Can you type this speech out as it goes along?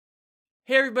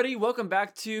Hey everybody, welcome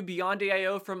back to Beyond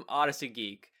AIO from Odyssey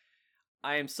Geek.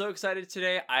 I am so excited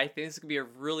today. I think this is going to be a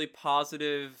really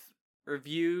positive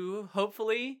review,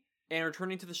 hopefully. And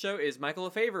returning to the show is Michael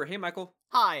LaFavor. Hey Michael.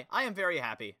 Hi, I am very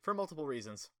happy, for multiple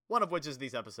reasons. One of which is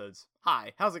these episodes.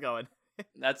 Hi, how's it going?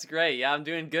 That's great. Yeah, I'm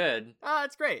doing good.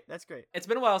 It's great, that's great. It's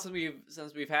been a while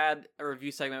since we've had a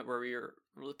review segment where we were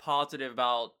really positive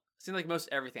about, seems like most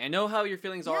everything. I know how your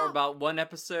feelings are about one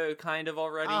episode kind of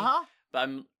already. But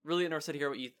I'm really interested to hear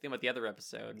what you think about the other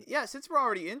episode. Yeah, since we're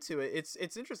already into it,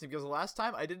 it's interesting because the last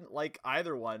time I didn't like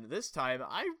either one. This time,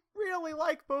 I really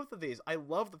like both of these. I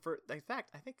love the first. In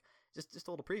fact, I think, just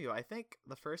a little preview, I think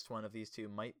the first one of these two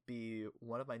might be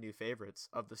one of my new favorites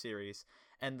of the series.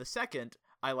 And the second,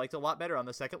 I liked a lot better on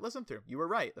the second listen through. You were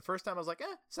right. The first time I was like,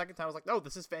 Second time I was like, no,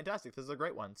 this is fantastic. This is a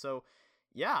great one. So,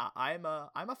 yeah, I'm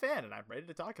a fan and I'm ready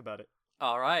to talk about it.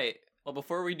 All right. Well,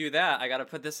 before we do that, I got to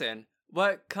put this in.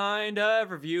 What kind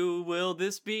of review will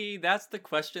this be? That's the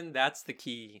question. That's the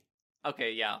key.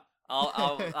 Okay, yeah.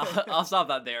 I'll stop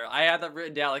that there. I had that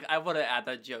written down. Like, I want to add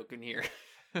that joke in here.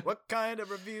 What kind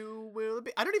of review will it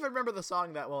be? I don't even remember the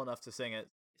song that well enough to sing it.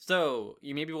 So,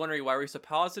 you may be wondering why we're so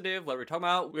positive, what we're talking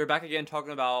about. We're back again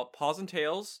talking about Paws and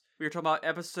Tales. We were talking about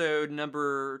episode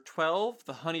number 12,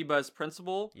 The Honey Buzz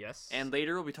Principle. Yes. And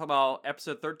later we'll be talking about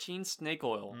episode 13, Snake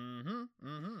Oil.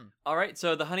 All right,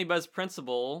 so The Honey Buzz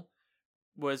Principle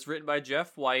was written by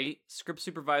Jeff White, script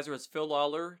supervisor was Phil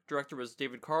Lawler, director was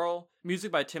David Carl, music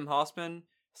by Tim Hossman,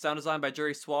 sound design by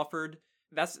Jerry Swafford.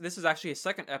 This is actually a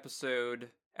second episode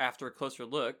after a closer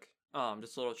look.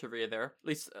 Just a little trivia there,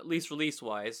 at least release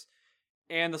wise.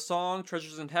 And the song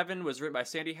Treasures in Heaven was written by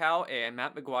Sandy Howe and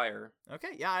Matt McGuire.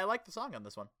 Okay, yeah, I like the song on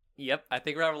this one. Yep, I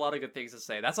think we have a lot of good things to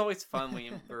say. That's always fun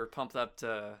when we're pumped up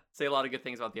to say a lot of good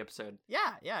things about the episode.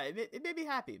 Yeah, it made me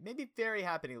happy. It made me very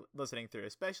happy listening through,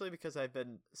 especially because I've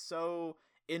been so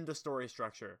into story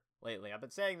structure lately. I've been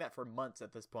saying that for months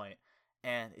at this point,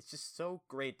 and it's just so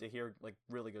great to hear like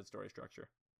really good story structure.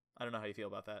 I don't know how you feel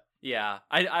about that. Yeah,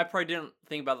 I probably didn't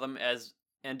think about them as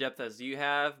in-depth as you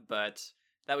have, but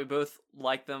that we both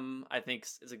like them, I think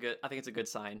it's a good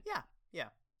sign. Yeah.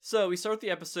 So we start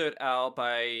the episode out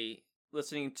by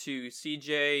listening to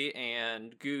CJ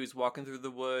and Goose walking through the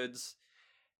woods,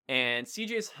 and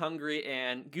CJ's hungry,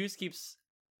 and Goose keeps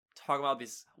talking about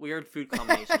these weird food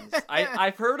combinations.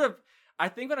 I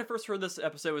think when I first heard this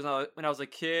episode was when I was a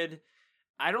kid.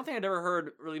 I don't think I'd ever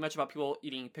heard really much about people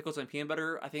eating pickles and peanut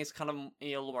butter. I think it's kind of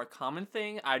a little more common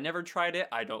thing. I've never tried it.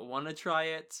 I don't want to try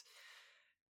it.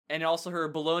 And I also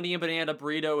heard bologna and banana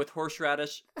burrito with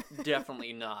horseradish.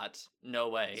 Definitely not. No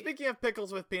way. Speaking of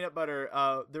pickles with peanut butter,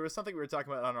 there was something we were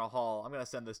talking about on our haul. I'm going to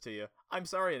send this to you. I'm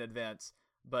sorry in advance,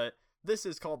 but this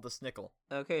is called the Snickle.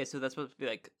 Okay, so that's supposed to be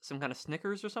like some kind of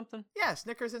Snickers or something? Yeah,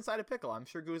 Snickers inside a pickle. I'm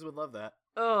sure Goose would love that.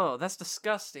 Oh, that's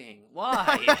disgusting.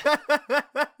 Why?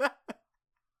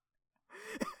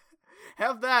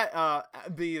 Have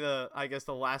that be the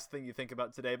last thing you think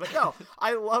about today. But no,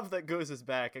 I love that Goose is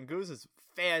back, and Goose is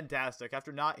fantastic.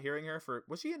 After not hearing her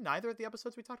was she in neither of the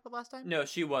episodes we talked about last time? No,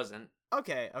 she wasn't.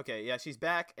 Okay, yeah, she's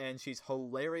back, and she's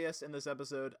hilarious in this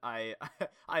episode. I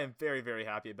am very, very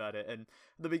happy about it. And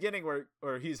the beginning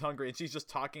where he's hungry and she's just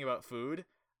talking about food.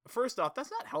 First off,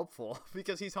 that's not helpful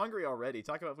because he's hungry already.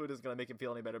 Talking about food isn't going to make him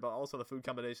feel any better, but also the food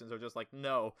combinations are just like,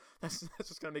 no, that's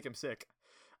just going to make him sick.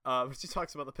 She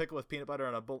talks about the pickle with peanut butter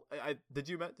and did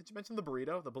you mention the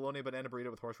burrito, the bologna banana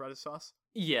burrito with horseradish sauce?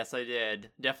 Yes, I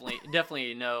did.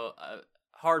 Definitely no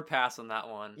hard pass on that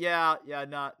one. Yeah,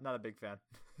 not a big fan.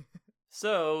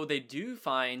 So they do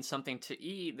find something to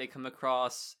eat. They come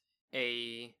across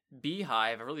a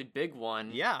beehive, a really big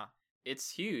one. Yeah. It's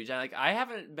huge. I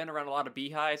haven't been around a lot of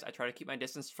beehives. I try to keep my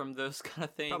distance from those kind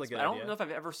of things. Probably a good I don't idea. know if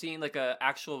I've ever seen like a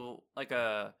actual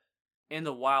in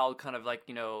the wild kind of like,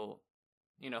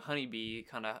 honeybee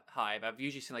kind of hive. I've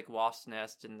usually seen like wasp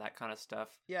nest and that kind of stuff.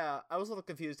 Yeah, I was a little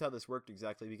confused how this worked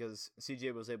exactly because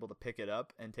CJ was able to pick it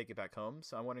up and take it back home.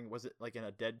 So I'm wondering, was it like in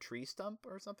a dead tree stump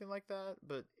or something like that?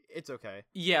 But it's okay.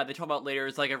 Yeah, they talk about later.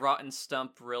 It's like a rotten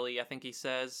stump, really, I think he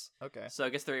says. Okay. So I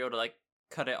guess they're able to like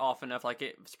cut it off enough. Like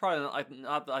it's probably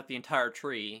not like the entire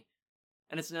tree.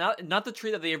 And it's not the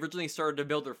tree that they originally started to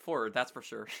build their fort, that's for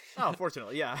sure. Oh,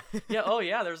 fortunately, yeah. Yeah, oh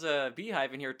yeah, there's a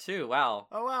beehive in here too. Wow.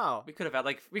 Oh, wow. We could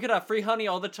have free honey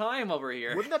all the time over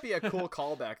here. Wouldn't that be a cool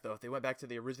callback, though, if they went back to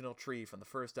the original tree from the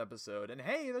first episode, and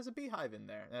hey, there's a beehive in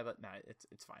there. But nah,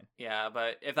 it's fine. Yeah,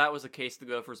 but if that was the case, the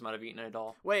gophers might have eaten it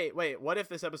all. Wait, what if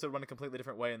this episode went a completely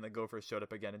different way and the gophers showed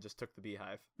up again and just took the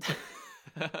beehive?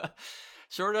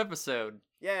 Short episode.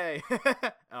 Yay.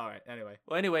 All right, anyway.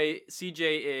 Well, anyway,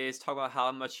 CJ is talking about how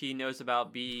much he knows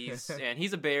about bees, and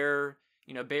he's a bear.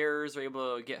 bears are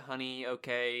able to get honey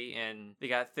okay, and they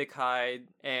got thick hide,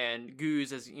 and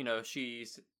Goose, as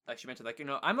she's like she mentioned, like,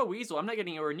 I'm a weasel, I'm not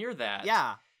getting anywhere near that.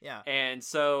 Yeah. And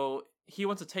so he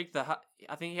wants to take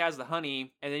I think he has the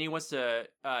honey, and then he wants to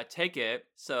take it.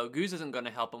 So Goose isn't going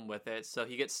to help him with it. So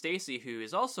he gets Stacy, who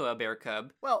is also a bear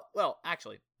cub. Well,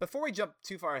 actually, before we jump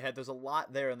too far ahead, there's a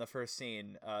lot there in the first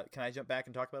scene. Can I jump back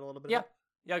and talk about it a little bit?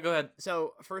 Yeah, go ahead.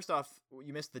 So first off,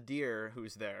 you missed the deer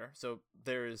who's there. So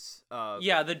there's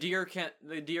the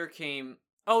deer came.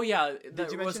 Oh yeah, there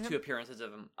was two appearances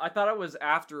of him. I thought it was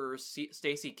after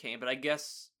Stacy came, but I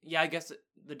guess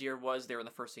the deer was there in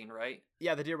the first scene, right?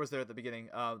 Yeah, the deer was there at the beginning.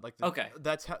 Okay,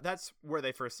 that's where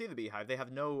they first see the beehive. They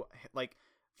have no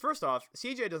First off,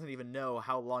 CJ doesn't even know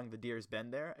how long the deer's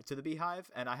been there to the beehive,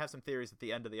 and I have some theories at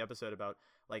the end of the episode about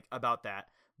that.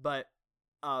 But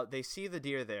they see the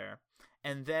deer there,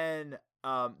 and then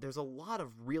there's a lot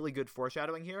of really good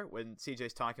foreshadowing here when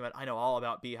CJ's talking about, I know all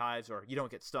about beehives, or you don't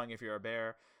get stung if you're a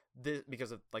bear,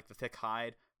 because of the thick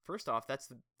hide. First off,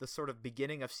 that's the sort of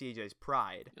beginning of CJ's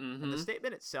pride. Mm-hmm. And the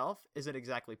statement itself isn't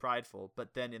exactly prideful,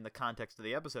 but then in the context of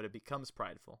the episode, it becomes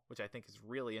prideful, which I think is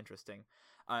really interesting.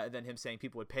 And then him saying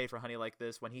people would pay for honey like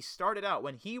this when he started out,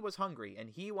 when he was hungry and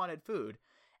he wanted food.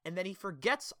 And then he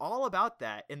forgets all about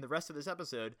that in the rest of this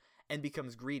episode and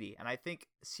becomes greedy. And I think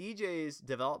CJ's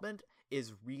development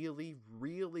is really,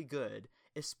 really good,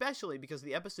 especially because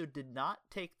the episode did not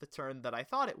take the turn that I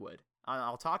thought it would.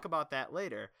 I'll talk about that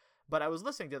later. But I was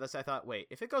listening to this, I thought, wait,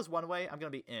 if it goes one way, I'm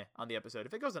going to be on the episode.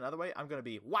 If it goes another way, I'm going to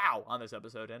be wow on this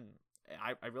episode. And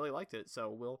I really liked it, so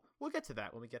we'll get to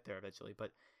that when we get there eventually.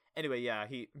 But anyway, yeah,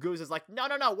 Goose is like, no,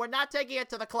 we're not taking it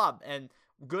to the club. And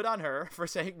good on her for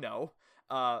saying no.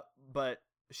 But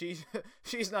she's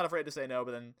not afraid to say no,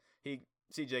 but then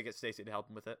CJ gets Stacy to help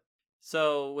him with it.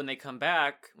 So when they come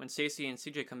back, when Stacy and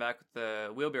CJ come back with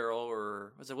the wheelbarrow,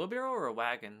 or was it a wheelbarrow or a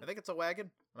wagon? I think it's a wagon.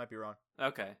 I might be wrong.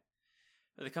 Okay.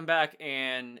 They come back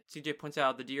and CJ points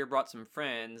out the deer brought some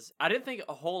friends. I didn't think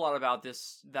a whole lot about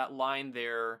that line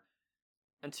there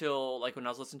until when I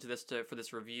was listening to this for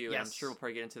this review. Yes. And I'm sure we'll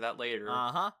probably get into that later.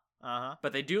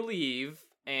 But they do leave,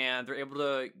 and they're able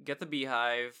to get the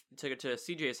beehive, take it to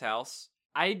CJ's house.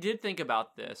 I did think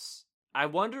about this. I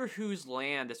wonder whose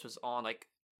land this was on.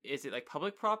 Is it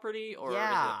public property, or is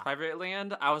it private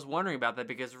land? I was wondering about that,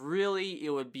 because really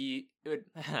it would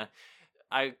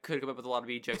I could come up with a lot of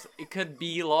e-jokes. It could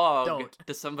belong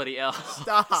to somebody else.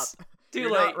 Stop. Too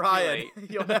You're late. Not Ryan. Too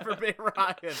late. You'll never be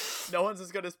Ryan. No one's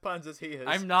as good as puns as he is.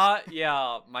 I'm not.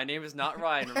 Yeah, my name is not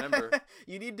Ryan, remember.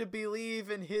 You need to believe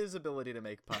in his ability to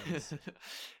make puns.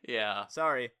 Yeah.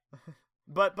 Sorry.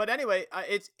 But anyway,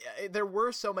 there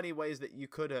were so many ways that you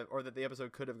could have, or that the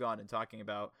episode could have gone in talking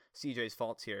about CJ's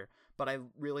faults here. But I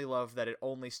really love that it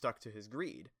only stuck to his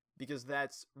greed, because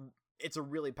it's a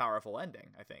really powerful ending,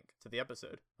 I think, to the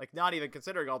episode. Not even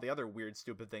considering all the other weird,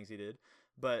 stupid things he did,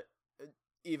 but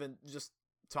even just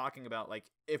talking about,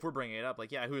 if we're bringing it up,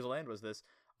 whose land was this?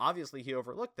 Obviously, he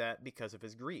overlooked that because of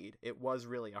his greed. It was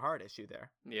really a hard issue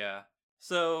there. Yeah.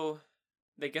 So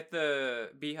they get the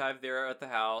beehive there at the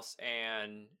house,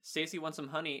 and Stacy wants some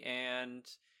honey, and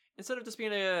instead of just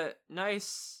being a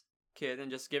nice kid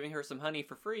and just giving her some honey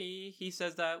for free, he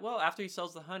says that, well, after he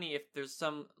sells the honey, if there's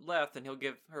some left, then he'll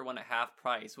give her one at half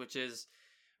price, which is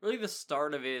really the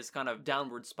start of his kind of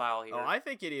downward spiral here. Oh, I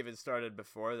think it even started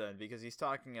before then, because he's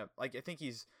talking I think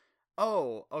he's,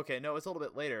 oh, okay, no, it's a little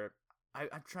bit later. I'm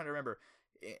trying to remember.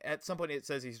 At some point it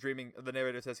says the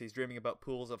narrator says he's dreaming about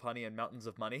pools of honey and mountains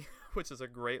of money, which is a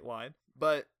great line.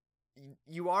 But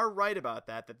you are right about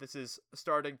that this is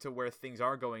starting to where things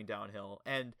are going downhill.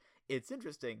 And it's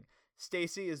interesting.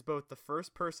 Stacy is both the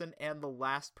first person and the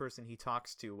last person he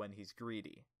talks to when he's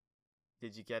greedy.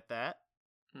 Did you get that?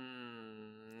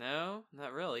 No,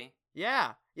 not really.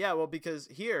 Yeah, well, because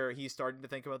here he's starting to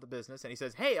think about the business, and he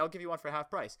says, hey, I'll give you one for half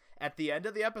price. At the end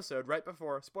of the episode, right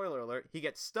before, spoiler alert, he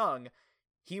gets stung,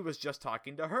 he was just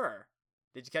talking to her.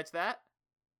 Did you catch that?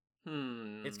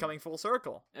 It's coming full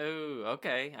circle. Oh,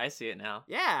 okay. I see it now.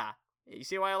 Yeah. You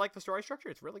see why I like the story structure?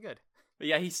 It's really good. But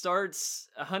yeah, he starts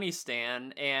a honey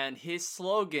stand, and his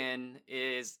slogan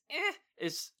is,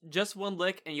 it's just one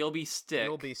lick and you'll be stick.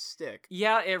 You'll be stick.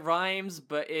 Yeah, it rhymes,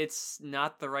 but it's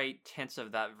not the right tense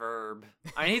of that verb.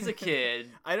 I mean, he's a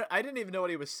kid. I didn't even know what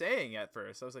he was saying at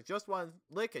first. I was like, just one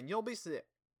lick and you'll be stick.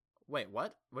 Wait,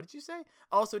 what? What did you say?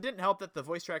 Also, it didn't help that the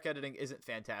voice track editing isn't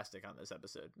fantastic on this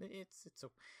episode.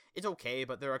 It's okay,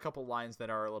 but there are a couple lines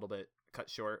that are a little bit cut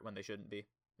short when they shouldn't be.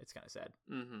 It's kind of sad.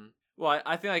 Mm-hmm. Well,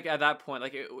 I think at that point,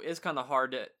 it is kind of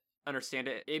hard to understand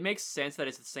it. It makes sense that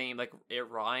it's the same, it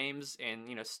rhymes and,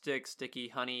 stick, sticky,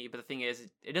 honey. But the thing is,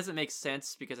 it doesn't make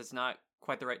sense because it's not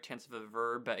quite the right tense of the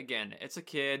verb, but again, it's a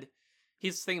kid.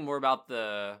 He's thinking more about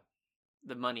the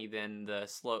money than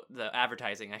the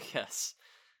advertising, I guess.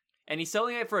 And he's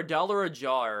selling it for $1 a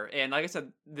jar. And like I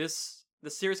said, the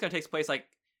series kind of takes place like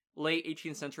late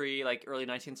 18th century, like early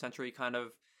 19th century kind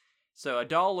of. So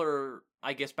 $1,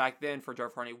 I guess back then for a jar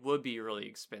of honey would be really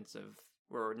expensive.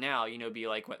 Where now, be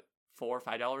like what, $4 or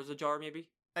 $5 a jar maybe.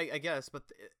 I guess, but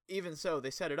even so, they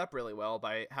set it up really well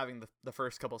by having the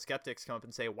first couple skeptics come up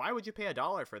and say, "Why would you pay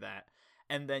 $1 for that?"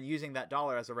 And then using that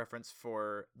dollar as a reference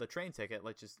for the train ticket,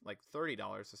 like just like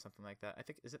 $30 or something like that. I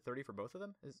think, is it 30 for both of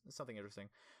them? Is something interesting.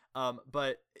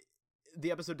 But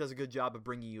the episode does a good job of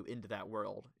bringing you into that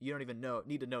world. You don't even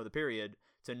need to know the period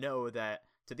to know that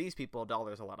to these people,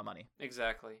 $1 is a lot of money.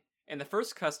 Exactly. And the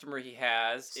first customer he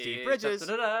has Steve Bridges.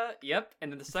 Yep.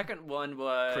 And then the second one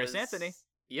was Chris Anthony.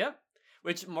 Yep.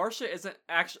 Which Marcia isn't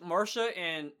actually. Marcia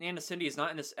and Nana Cindy is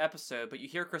not in this episode, but you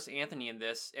hear Chris Anthony in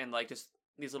this, and like just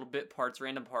these little bit parts,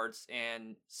 random parts,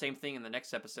 and same thing in the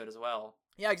next episode as well.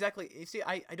 Yeah, exactly. You see,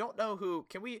 I don't know who.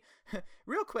 Can we,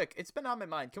 real quick, it's been on my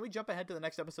mind. Can we jump ahead to the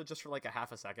next episode just for like a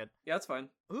half a second? Yeah, that's fine.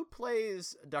 Who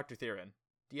plays Dr. Theron?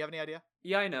 Do you have any idea?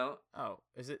 Yeah, I know. Oh,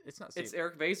 is it? It's not Steve. It's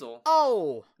Eric Basil.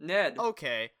 Oh, Ned.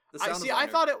 Okay. I see.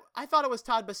 Designer. I thought it was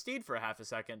Todd Bastide for a half a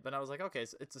second, but I was like, okay,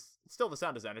 it's still the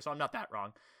sound designer, so I'm not that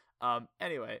wrong.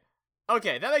 Anyway.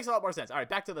 Okay, that makes a lot more sense. All right,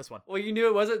 back to this one. Well, you knew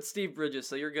it wasn't Steve Bridges,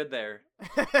 so you're good there.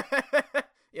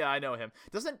 Yeah, I know him.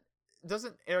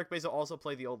 Doesn't Eric Basil also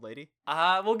play the old lady?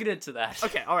 We'll get into that.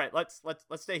 Okay, all right. Let's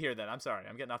stay here then. I'm sorry.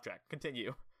 I'm getting off track.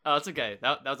 Continue. Oh, it's okay.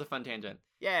 That was a fun tangent.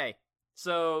 Yay.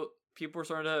 So people are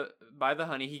starting to buy the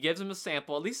honey. He gives him a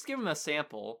sample. At least give him a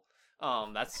sample.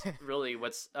 That's really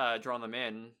what's drawing them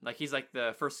in. Like he's like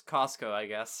the first Costco, I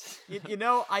guess. you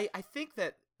know, I think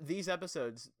that these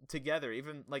episodes together,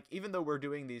 even though we're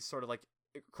doing these sort of like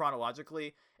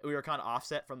chronologically, we were kind of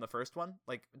offset from the first one,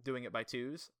 like doing it by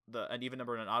twos, an even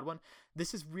number and an odd one.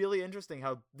 This is really interesting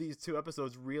how these two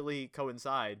episodes really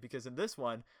coincide, because in this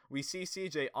one we see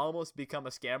CJ almost become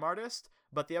a scam artist,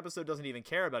 but the episode doesn't even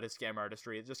care about his scam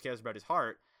artistry, it just cares about his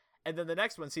heart. And then the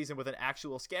next one sees him with an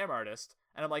actual scam artist,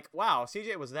 and I'm like, wow,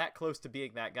 CJ was that close to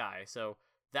being that guy. So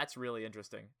that's really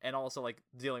interesting. And also like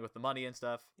dealing with the money and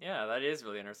stuff. Yeah, that is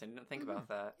really interesting. I didn't think about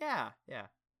that. Yeah.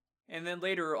 And then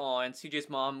later on, CJ's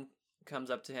mom comes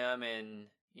up to him and,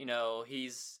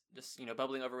 he's just,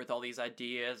 bubbling over with all these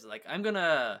ideas. Like, I'm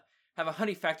gonna have a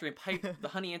honey factory and pipe the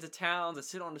honey into towns and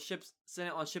send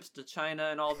it on ships to China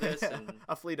and all this. And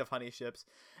a fleet of honey ships.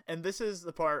 And this is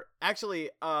the part, actually,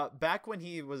 back when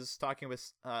he was talking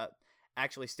with,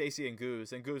 Stacy and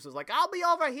Goose was like, I'll be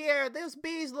over here. Those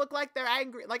bees look like they're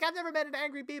angry. Like, I've never met an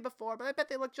angry bee before, but I bet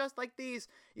they look just like these.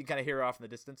 You kind of hear her off in the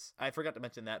distance. I forgot to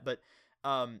mention that, but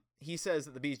he says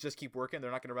that the bees just keep working. They're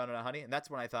not going to run out of honey. And that's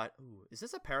when I thought, ooh, is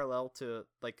this a parallel to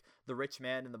like the rich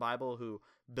man in the Bible who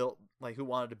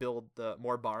wanted to build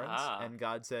more barns, and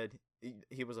God said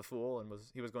he was a fool and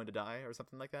he was going to die or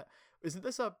something like that? Is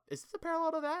this a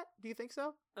parallel to that? Do you think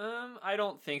so? I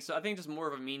don't think so. I think just more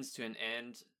of a means to an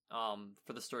end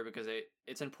for the story, because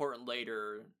it's important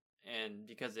later, and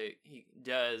because he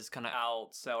does kind of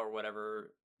outsell or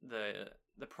whatever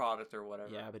the product or whatever.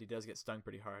 Yeah, but he does get stung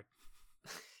pretty hard.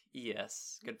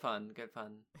 Yes, good pun.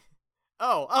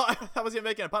 Oh, I wasn't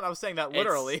making a pun. I was saying that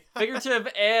literally. It's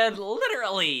figurative and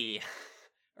literally,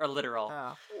 or literal.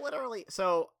 Literally.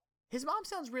 So his mom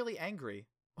sounds really angry,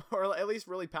 or at least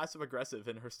really passive aggressive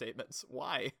in her statements.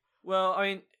 Why? Well, I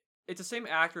mean, it's the same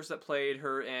actress that played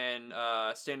her in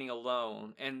Standing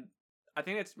Alone, and I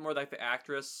think it's more like the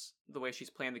actress, the way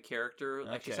she's playing the character.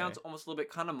 Like, she sounds almost a little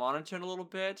bit kind of monotone a little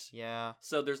bit. Yeah.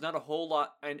 So there's not a whole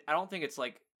lot, and I don't think it's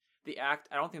like I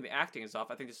don't think the acting is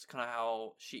off. I think it's kind of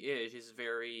how she is. She's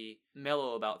very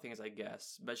mellow about things, I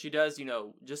guess. But she does,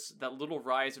 just that little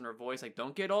rise in her voice, like,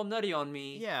 don't get all nutty on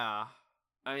me. Yeah.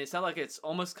 I mean, it sounds like it's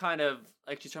almost kind of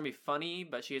like she's trying to be funny,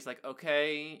 but she's like,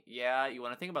 okay, yeah, you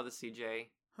want to think about this, CJ.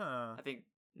 Huh. I think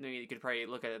maybe you could probably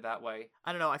look at it that way.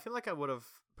 I don't know. I feel like I would have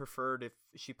preferred if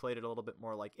she played it a little bit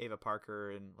more like Ava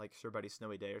Parker in like Sir Buddy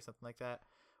Snowy Day or something like that,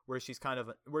 where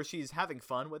she's having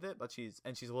fun with it, but she's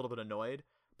a little bit annoyed,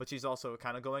 but she's also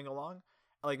kind of going along.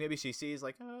 Like, maybe she sees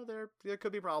like, oh, there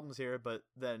could be problems here, but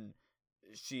then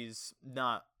she's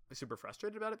not super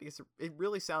frustrated about it, because it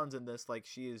really sounds in this like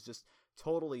she is just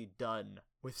totally done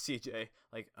with CJ.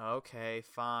 Like, okay,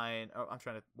 fine. Oh, I'm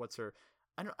trying to. What's her?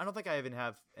 I don't think I even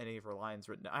have any of her lines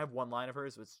written. I have one line of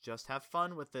hers, it's just have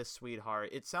fun with this, sweetheart.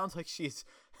 It sounds like she's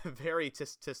very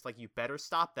tisk like, you better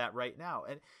stop that right now.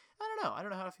 And I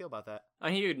don't know how to feel about that.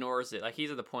 And he ignores it. Like,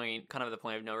 he's at the point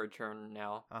of no return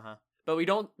now. Uh-huh. But we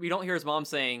don't hear his mom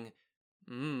saying,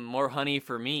 more honey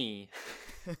for me.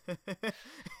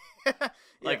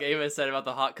 Like Ava said about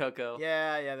the hot cocoa.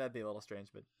 Yeah, that'd be a little strange,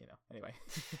 but anyway.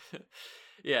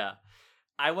 Yeah.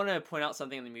 I want to point out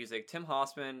something in the music. Tim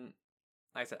Hoffman,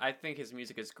 like I said, I think his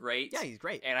music is great. Yeah, he's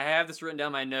great. And I have this written down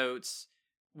in my notes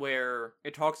where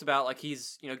it talks about like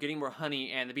he's, getting more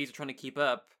honey and the bees are trying to keep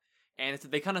up. And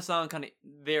they kind of sound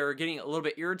they're getting a little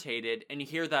bit irritated, and you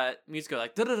hear that music go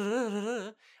like,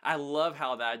 da-da-da-da-da-da. I love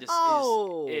how that just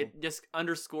it just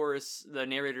underscores the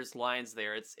narrator's lines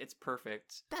there. It's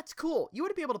perfect. That's cool. You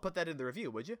wouldn't be able to put that in the review,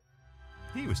 would you?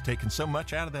 He was taking so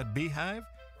much out of that beehive,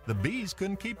 the bees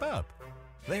couldn't keep up.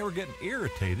 They were getting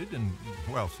irritated, and,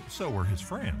 well, so were his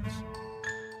friends.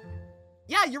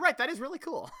 Yeah, you're right. That is really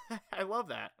cool. I love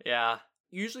that. Yeah.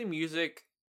 Usually music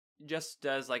just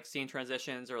does like scene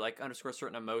transitions or like underscore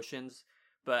certain emotions,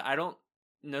 but I don't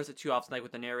notice it too often like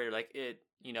with the narrator. Like it,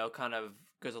 kind of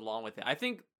goes along with it. I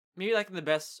think maybe like in the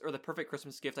best or the perfect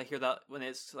Christmas gift, I hear that when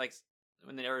it's like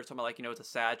when the narrator's talking about like, it's a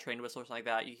sad train whistle or something like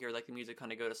that, you hear like the music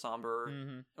kind of go to somber.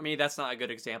 Mm-hmm. I mean, that's not a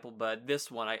good example, but this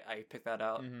one I picked that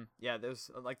out. Mm-hmm. Yeah, there's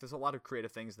a lot of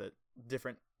creative things that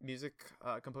different music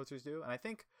composers do, and I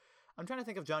think I'm trying to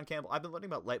think of John Campbell. I've been learning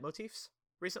about leitmotifs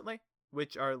recently,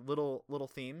 which are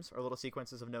little themes or little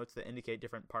sequences of notes that indicate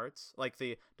different parts. Like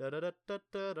the da da da da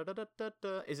da da da da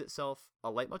da is itself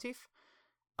a leitmotif,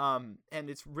 and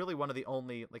it's really one of the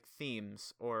only like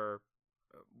themes or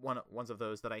ones of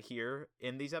those that I hear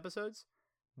in these episodes.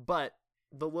 But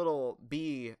the little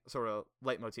B sort of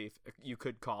leitmotif, you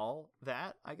could call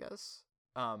that, I guess.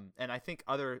 And I think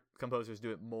other composers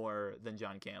do it more than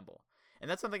John Campbell. And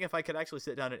that's something, if I could actually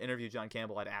sit down and interview John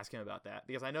Campbell, I'd ask him about that.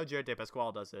 Because I know Jared De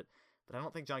Pasquale does it, but I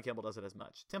don't think John Campbell does it as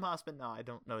much. Tim Hoffman, no, I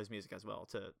don't know his music as well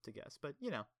to guess. But,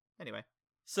 anyway.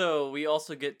 So we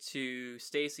also get to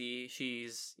Stacy.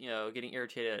 She's, getting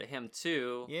irritated at him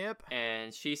too. Yep.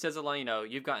 And she says a line,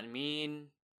 you've gotten mean.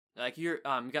 Like, you've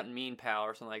gotten mean, pal,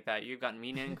 or something like that. You've gotten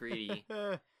mean and greedy.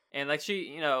 And, like,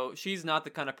 she, she's not the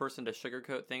kind of person to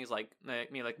sugarcoat things like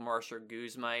Marsh or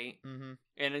Goose might. Mm-hmm.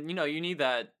 And, you need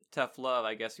that tough love,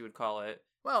 I guess you would call it.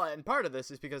 Well, and part of this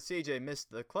is because CJ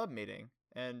missed the club meeting.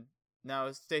 And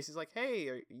now Stacy's like, hey,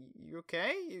 are you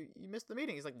okay? You missed the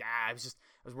meeting. He's like, nah, I was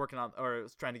working on, or I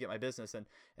was trying to get my business.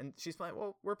 And she's like,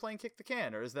 well, we're playing Kick the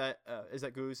Can. Or is that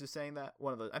Goose is saying that?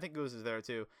 One of those. I think Goose is there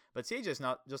too. But CJ's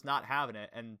not having it.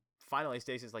 And finally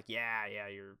Stacy's like, yeah,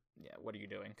 what are you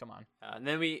doing? Come on. And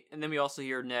then we also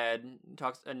hear Ned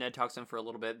talks to him for a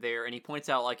little bit there, and he points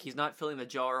out like he's not filling the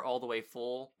jar all the way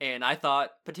full. And I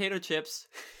thought potato chips.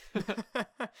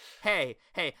 Hey,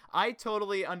 I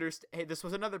totally understand. Hey, this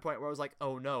was another point where I was like,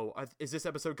 oh no, is this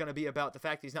episode going to be about the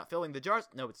fact he's not filling the jars?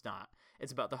 No, it's not.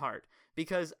 It's about the heart.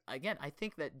 Because again, I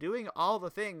think that doing all the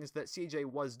things that CJ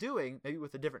was doing, maybe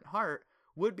with a different heart,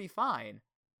 would be fine.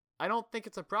 I don't think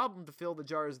it's a problem to fill the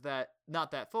jars that not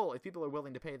that full if people are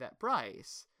willing to pay that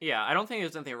price. Yeah, I don't think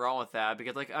there's anything wrong with that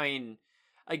because, like, I mean,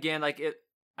 again, like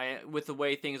with the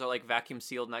way things are like vacuum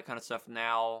sealed and that kind of stuff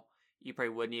now, you probably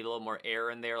would need a little more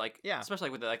air in there, like especially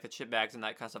with the chip bags and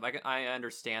that kind of stuff. I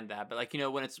understand that, but like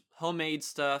when it's homemade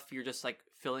stuff, you're just like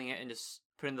filling it and just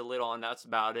putting the lid on. That's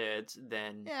about it.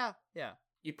 Then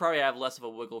you probably have less of a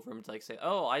wiggle room to like say,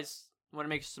 oh, I just want to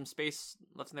make some space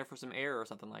left in there for some air or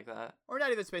something like that. Or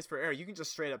not even space for air. You can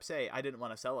just straight up say, I didn't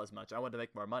want to sell as much. I wanted to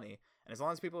make more money. And as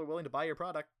long as people are willing to buy your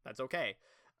product, that's okay.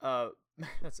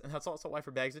 That's also why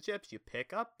for bags of chips, you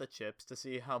pick up the chips to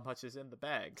see how much is in the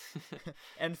bag.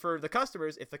 And for the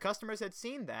customers, if the customers had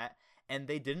seen that and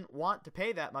they didn't want to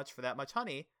pay that much for that much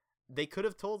honey, they could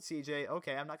have told CJ,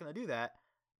 okay, I'm not going to do that.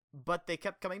 But they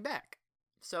kept coming back.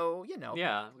 So,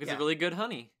 Yeah, because it's really good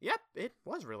honey. Yep, it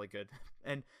was really good.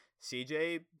 And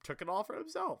CJ took it all for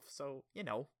himself. So,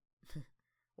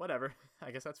 whatever.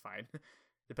 I guess that's fine.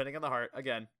 Depending on the heart,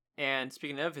 again. And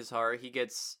speaking of his heart, he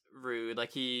gets rude.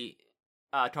 Like, he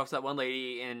talks to that one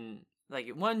lady in, like,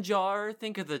 one jar,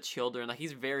 think of the children. Like,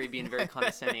 he's being very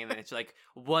condescending. And then it's like,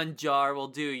 one jar will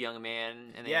do, young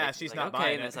man. And then, she's like, not okay.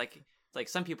 buying And it. it's like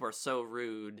some people are so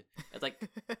rude. It's like,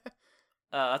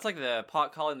 that's like the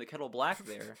pot calling the kettle black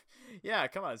there. Yeah,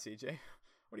 come on, CJ.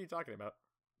 What are you talking about?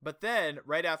 But then,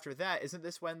 right after that, isn't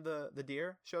this when the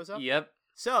deer shows up? Yep.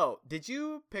 So, did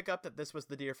you pick up that this was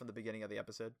the deer from the beginning of the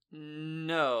episode?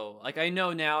 No. Like, I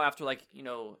know now after,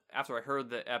 after I heard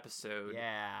the episode.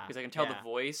 Yeah. Because I can tell the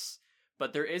voice.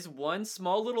 But there is one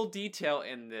small little detail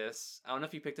in this. I don't know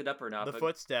if you picked it up or not. The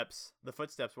footsteps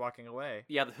walking away.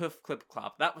 Yeah, the hoof clip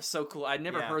clop. That was so cool. I'd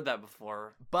never heard that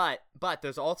before. But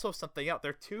there's also something else.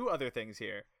 There are two other things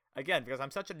here. Again, because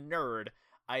I'm such a nerd,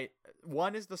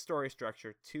 one is the story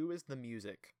structure, two is the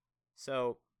music.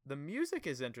 So The music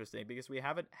is interesting because we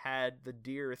haven't had the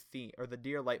deer theme or the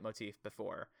deer leitmotif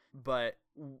before, but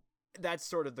that's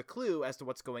sort of the clue as to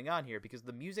what's going on here, because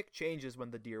the music changes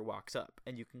when the deer walks up,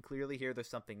 and you can clearly hear there's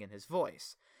something in his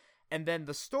voice. And then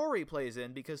the story plays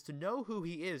in, because to know who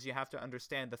he is, you have to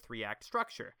understand the 3-act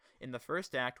structure. In the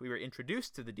first act, we were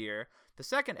introduced to the deer. The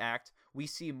second act, we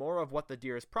see more of what the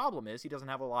deer's problem is. He doesn't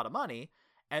have a lot of money.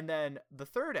 And then the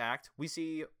third act, we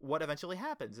see what eventually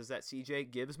happens, is that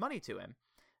CJ gives money to him.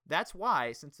 That's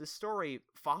why, since this story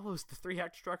follows the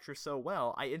 3-act structure so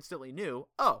well, I instantly knew,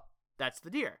 oh, that's the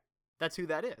deer. That's who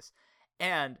that is.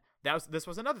 And this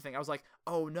was another thing. I was like,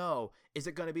 oh no, is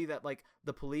it going to be that like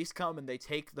the police come and they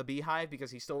take the beehive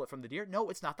because he stole it from the deer? No,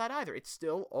 it's not that either. It's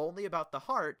still only about the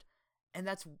heart. And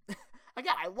that's,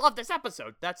 again, I love this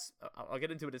episode. I'll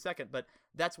get into it in a second, but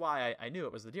that's why I knew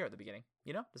it was the deer at the beginning.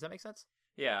 You know, does that make sense?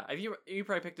 Yeah, you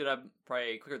probably picked it up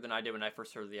probably quicker than I did when I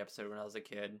first heard the episode when I was a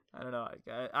kid. I don't know.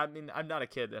 I mean, I'm not a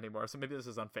kid anymore, so maybe this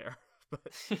is unfair. But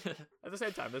at the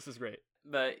same time, this is great.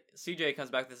 But CJ comes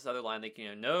back with this other line, like,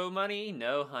 no money,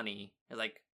 no honey. It's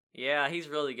like, yeah, he's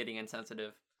really getting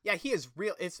insensitive. Yeah, he is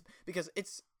real. It's because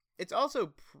it's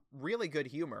also really good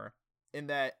humor in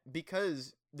that,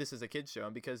 because this is a kid's show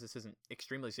and because this isn't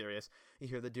extremely serious, you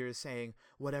hear the deer saying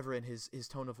whatever in his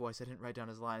tone of voice. I didn't write down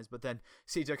his lines, but then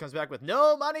CJ comes back with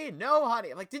no money, no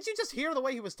honey. I'm like, did you just hear the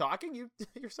way he was talking?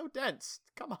 You're so dense.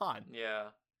 Come on. Yeah.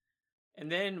 And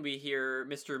then we hear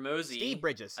Mr. Mosey. Steve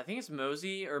Bridges. I think it's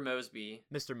Mosey or Mosby.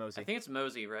 Mr. Mosey. I think it's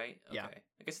Mosey, right? Okay. Yeah.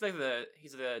 I guess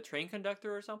he's the train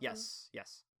conductor or something?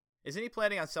 Yes. Isn't he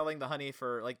planning on selling the honey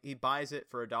for, like, he buys it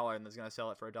for $1 and is going to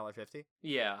sell it for $1.50?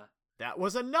 Yeah. That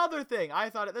was another thing. I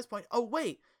thought at this point, oh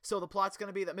wait, so the plot's going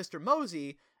to be that Mr.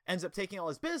 Mosey ends up taking all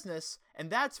his business,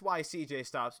 and that's why CJ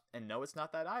stops. And no, it's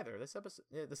not that either. This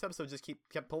episode just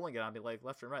kept pulling it on me, like,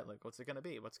 left and right. Like, what's it going to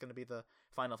be? What's going to be the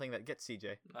final thing that gets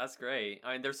CJ? That's great.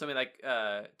 I mean, there's so many, like,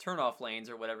 turn-off lanes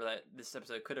or whatever that this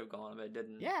episode could have gone, but it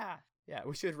didn't. Yeah,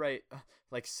 we should write,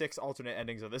 like, 6 alternate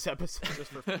endings of this episode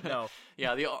just for... No.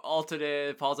 Yeah, the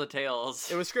alternate Paws of Tales.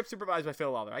 It was script supervised by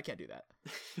Phil Lawler. I can't do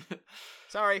that.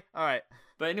 Sorry. All right.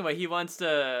 But anyway, he wants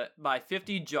to buy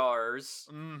 50 jars.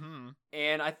 Mm-hmm.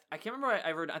 And I can't remember.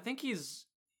 I think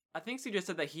CJ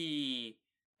said that he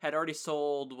had already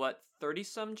sold,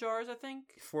 30-some jars, I think?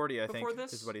 40, I think,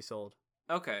 this? is what he sold.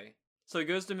 Okay. So he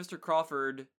goes to Mr.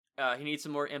 Crawford. He needs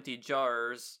some more empty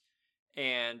jars.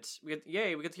 And we get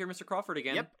to hear Mr. Crawford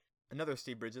again. Yep. Another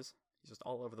Steve Bridges. He's just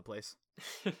all over the place.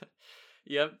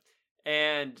 Yep.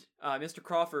 And Mr.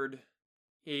 Crawford,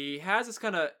 he has this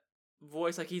kind of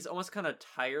voice, like he's almost kind of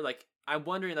tired. Like, I'm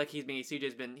wondering, like, he's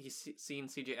seen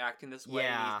CJ acting this way.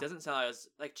 Yeah. He doesn't sound as,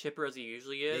 like, chipper as he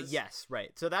usually is. Yes,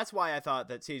 right. So that's why I thought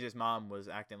that CJ's mom was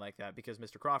acting like that, because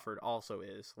Mr. Crawford also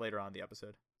is later on in the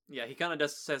episode. Yeah, he kind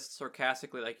of says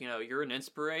sarcastically, like, you're an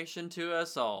inspiration to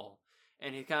us all.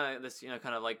 And he kind of, this,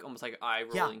 kind of like, almost like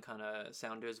eye-rolling kind of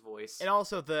sound to his voice. And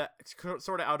also the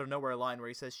sort of out of nowhere line where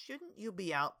he says, shouldn't you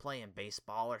be out playing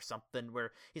baseball or something?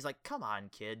 Where he's like, come on,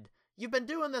 kid. You've been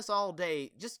doing this all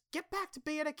day. Just get back to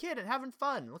being a kid and having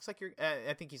fun. Looks like you're,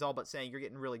 I think he's all but saying you're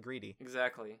getting really greedy.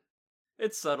 Exactly.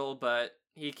 It's subtle, but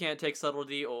he can't take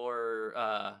subtlety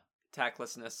or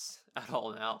tactlessness at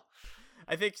all now.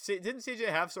 I think, didn't CJ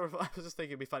have sort of, I was just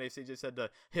thinking it'd be funny if CJ said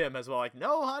to him as well, like,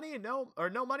 no honey, no,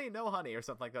 or no money, no honey, or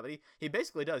something like that. But he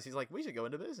basically does. He's like, we should go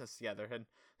into business together. And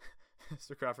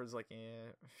Mr. Crawford's like,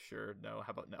 yeah, sure, no,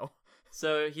 how about no?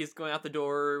 So he's going out the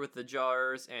door with the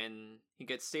jars, and he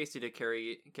gets Stacy to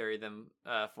carry them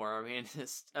for him.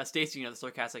 And Stacy, the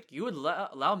sarcastic, you would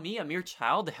allow me, a mere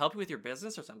child, to help you with your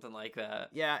business or something like that.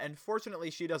 Yeah, and fortunately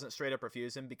she doesn't straight up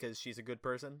refuse him because she's a good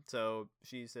person. So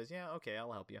she says, yeah, okay,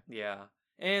 I'll help you. Yeah.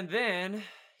 And then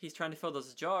he's trying to fill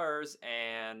those jars,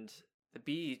 and the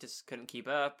bee just couldn't keep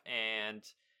up, and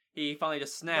he finally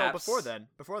just snaps. No, before then,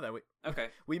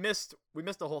 we missed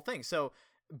the whole thing. So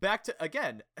back to,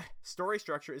 again, story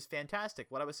structure is fantastic.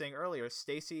 What I was saying earlier,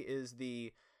 Stacy's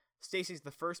the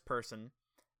first person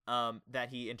that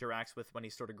he interacts with when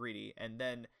he's sort of greedy, and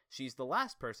then she's the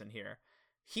last person here.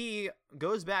 He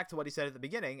goes back to what he said at the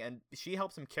beginning, and she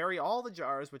helps him carry all the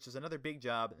jars, which is another big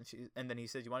job. And then he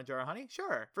says, you want a jar of honey?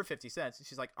 Sure, for 50 cents. And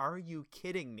she's like, are you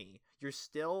kidding me? You're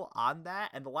still on that?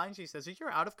 And the line she says is,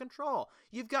 you're out of control.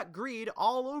 You've got greed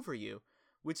all over you,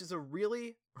 which is a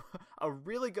really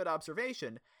good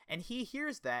observation. And he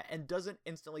hears that and doesn't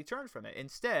instantly turn from it.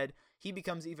 Instead, he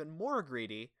becomes even more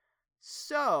greedy.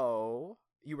 So,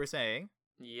 you were saying?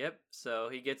 Yep. So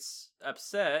he gets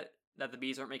upset that the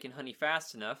bees aren't making honey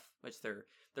fast enough, which they're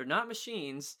not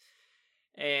machines.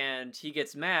 And he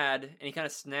gets mad, and he kind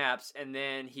of snaps, and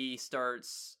then he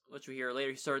starts, which we hear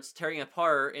later, he starts tearing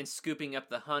apart and scooping up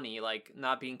the honey, like,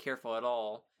 not being careful at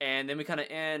all. And then we kind of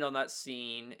end on that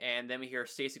scene, and then we hear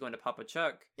Stacy going to Papa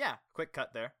Chuck. Yeah, quick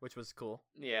cut there, which was cool.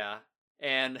 Yeah.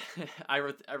 And I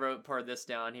wrote part of this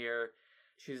down here.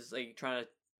 She's, like, trying to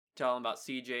tell him about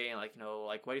CJ, and, like,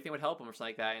 like, what do you think would help him, or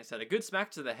something like that, and said, a good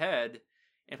smack to the head.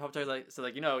 And Papa Chuck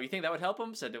said, you think that would help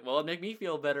him? Said, well, it'd make me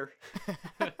feel better.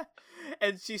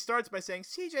 And she starts by saying,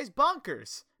 CJ's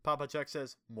bonkers. Papa Chuck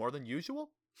says, more than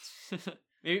usual?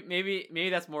 maybe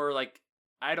that's more like,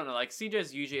 I don't know, like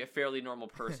CJ's usually a fairly normal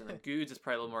person. Like Goods is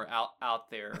probably a little more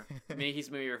out there. Maybe he's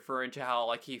referring to how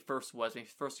like he first was when he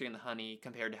first getting the honey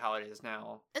compared to how it is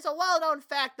now. It's a well-known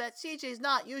fact that CJ's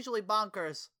not usually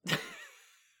bonkers.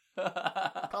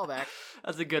 Call back.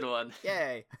 That's a good one.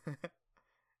 Yay.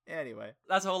 Anyway.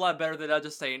 That's a whole lot better than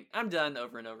just saying, I'm done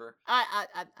over and over.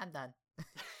 I'm done.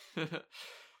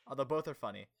 Although both are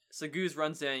funny. So Goose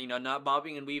runs in, not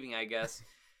bobbing and weaving, I guess.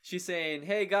 She's saying,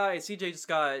 hey guys, CJ just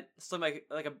got stung like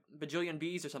a bajillion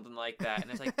bees or something like that.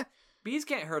 And it's like, bees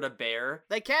can't hurt a bear.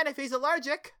 They can if he's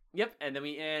allergic. Yep, and then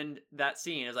we end that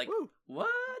scene. It's like, woo. What?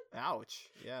 Ouch.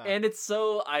 Yeah. And it's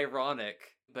so ironic.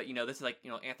 But, this is like,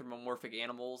 anthropomorphic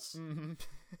animals. Mm-hmm.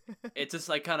 It's just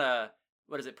like kind of,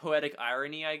 what is it, poetic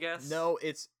irony, I guess? No,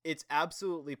 it's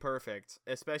absolutely perfect,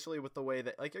 especially with the way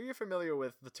that, like, are you familiar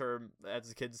with the term, as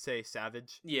the kids say,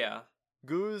 savage? Yeah.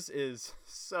 Goose is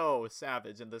so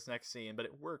savage in this next scene, but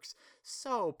it works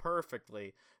so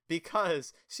perfectly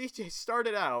because CJ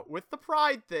started out with the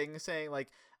pride thing saying, like,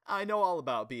 I know all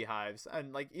about beehives,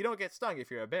 and, like, you don't get stung if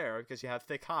you're a bear because you have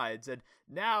thick hides, and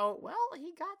now, well,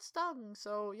 he got stung,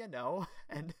 so,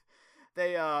 and...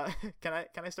 They can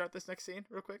I start this next scene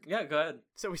real quick? Yeah, go ahead.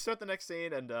 So we start the next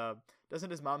scene, and doesn't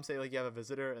his mom say, like, you have a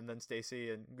visitor, and then Stacy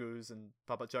and Goose and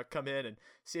Papa Chuck come in, and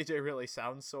CJ really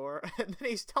sounds sore, and then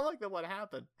he's telling them what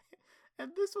happened.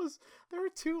 And there were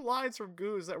two lines from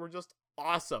Goose that were just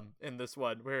awesome in this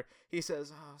one, where he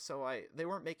says, they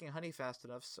weren't making honey fast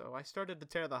enough, so I started to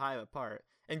tear the hive apart.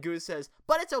 And Goose says,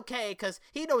 but it's okay, because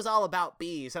he knows all about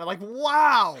bees. And I'm like,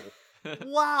 wow!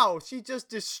 Wow! She just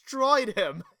destroyed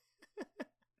him!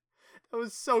 That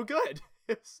was so good.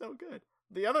 It was so good.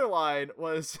 The other line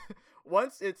was when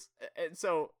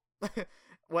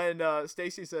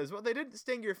Stacy says, well, they didn't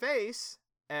sting your face,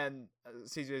 and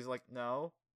CJ's like,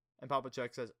 no, and Papa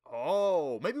Chuck says,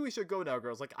 oh, maybe we should go now,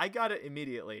 girls. Like, I got it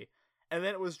immediately. And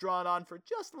then it was drawn on for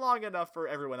just long enough for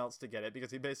everyone else to get it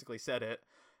because he basically said it.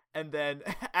 And then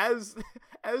as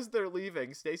they're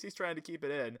leaving, Stacy's trying to keep it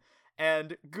in,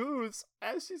 and Goose,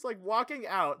 as she's like walking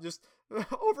out, just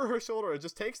over her shoulder,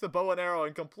 just takes the bow and arrow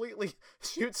and completely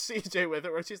shoots CJ with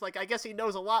it, where she's like, I guess he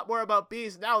knows a lot more about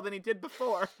bees now than he did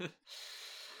before.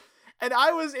 And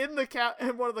I was in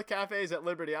one of the cafes at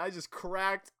Liberty. I just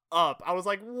cracked up. I was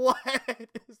like, what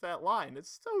is that line?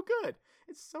 It's so good.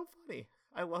 It's so funny.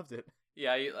 I loved it.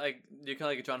 Yeah, you kind of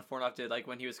like John Fornoff did, like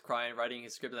when he was crying, writing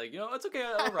his script, like, it's okay,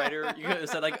 I'm a writer. You could have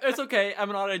said, like, it's okay, I'm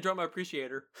an audio drama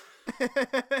appreciator.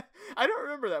 I don't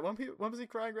remember that. When was he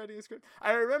crying writing his script?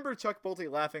 I remember Chuck Bolte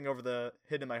laughing over the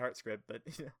Hidden in My Heart script, but,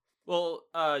 Well,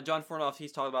 John Fornoff,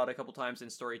 he's talked about it a couple times in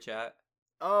Story Chat.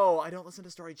 Oh, I don't listen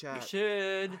to Story Chat. You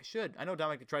should. I should. I know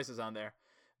Dominic Trice is on there,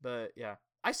 but yeah.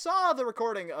 I saw the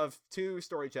recording of 2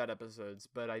 Story Chat episodes,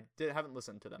 but I haven't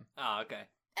listened to them. Oh, okay.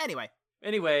 Anyway,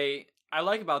 I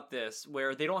like about this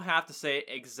where they don't have to say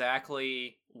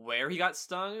exactly where he got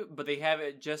stung, but they have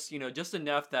it just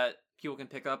enough that people can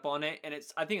pick up on it, and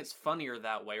I think it's funnier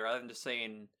that way rather than just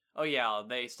saying, "Oh yeah,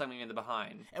 they stung me in the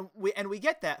behind." And we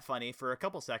get that funny for a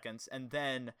couple seconds, and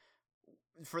then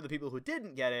for the people who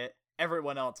didn't get it,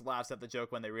 everyone else laughs at the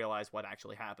joke when they realize what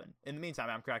actually happened. In the meantime,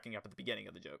 I'm cracking up at the beginning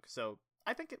of the joke, so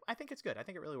I think it's good. I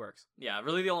think it really works. Yeah,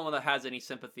 really the only one that has any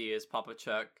sympathy is Papa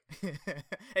Chuck.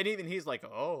 And even he's like,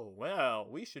 oh, well,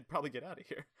 we should probably get out of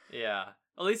here. Yeah.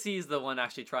 At least he's the one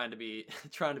actually trying to be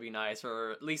nice,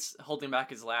 or at least holding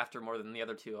back his laughter more than the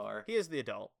other two are. He is the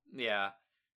adult. Yeah.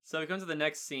 So we come to the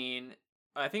next scene.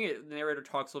 I think the narrator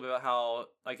talks a little bit about how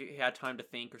like he had time to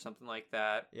think or something like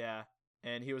that. Yeah.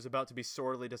 And he was about to be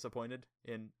sorely disappointed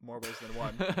in more ways than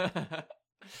one.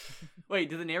 Wait,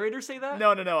 did the narrator say that?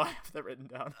 No, I have that written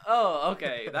down. Oh,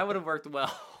 okay. That would have worked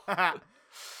well.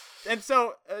 And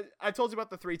so, I told you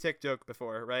about the 3-tick joke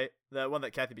before, right? The one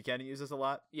that Kathy Buchanan uses a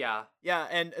lot. Yeah. Yeah,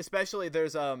 and especially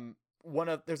there's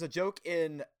there's a joke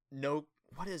in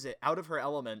Out of Her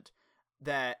Element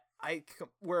that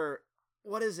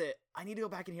what is it? I need to go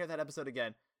back and hear that episode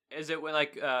again. Is it when,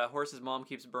 like, Horace's mom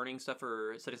keeps burning stuff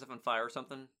or setting stuff on fire or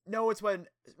something? No, it's when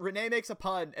Renee makes a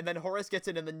pun, and then Horace gets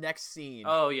it in the next scene.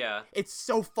 Oh, yeah. It's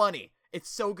so funny. It's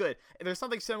so good. And there's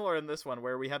something similar in this one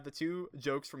where we have the two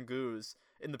jokes from Goose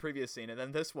in the previous scene, and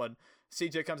then this one,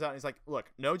 CJ comes out and he's like,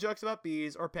 look, no jokes about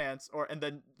bees or pants, and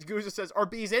then Goose just says, are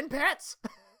bees in pants?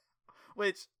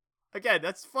 Which, again,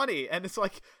 that's funny. And it's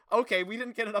like, okay, we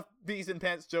didn't get enough bees in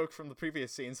pants joke from the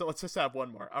previous scene, so let's just have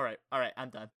one more. All right, I'm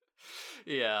done.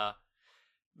 Yeah.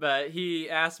 But he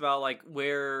asked about, like,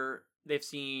 where they've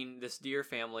seen this deer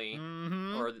family,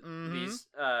 or these,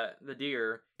 the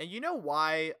deer. And you know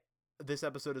why this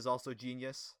episode is also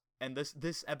genius? And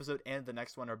this episode and the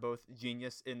next one are both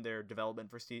genius in their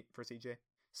development for CJ.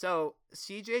 So,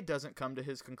 CJ doesn't come to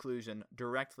his conclusion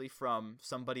directly from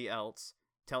somebody else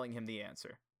telling him the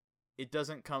answer. It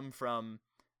doesn't come from,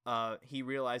 he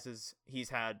realizes he's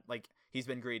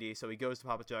been greedy, so he goes to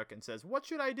Papa Chuck and says, what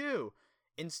should I do?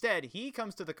 Instead, he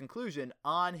comes to the conclusion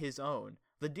on his own.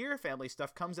 The deer family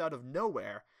stuff comes out of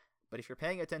nowhere, but if you're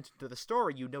paying attention to the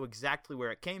story, you know exactly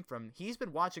where it came from. He's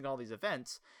been watching all these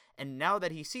events, and now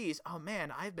that he sees, oh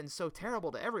man, I've been so terrible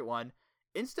to everyone,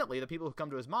 instantly the people who come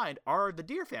to his mind are the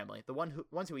deer family, the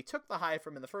ones who he took the hive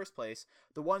from in the first place,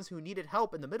 the ones who needed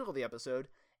help in the middle of the episode,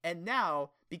 and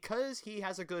now, because he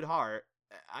has a good heart,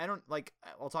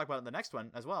 I'll talk about it in the next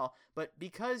one as well, but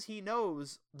because he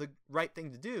knows the right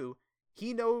thing to do,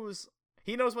 he knows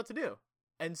what to do.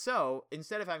 And so,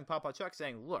 instead of having Papa Chuck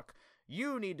saying, look,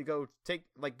 you need to go take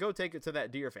it to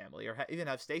that deer family, or even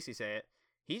have Stacy say it,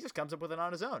 he just comes up with it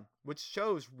on his own, which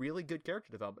shows really good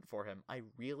character development for him. I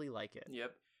really like it.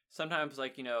 Yep. Sometimes,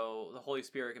 like, the Holy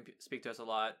Spirit can speak to us a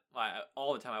lot.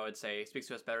 All the time, I would say. Speaks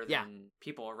to us better than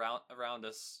people around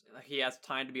us. Like, he has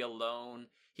time to be alone.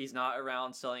 He's not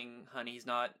around selling honey. He's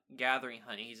not gathering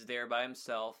honey. He's there by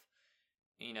himself.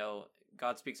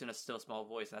 God speaks in a still small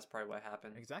voice, and that's probably what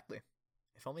happened. Exactly.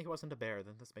 If only he wasn't a bear,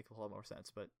 then this makes a whole lot more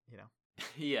sense, but,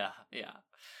 Yeah.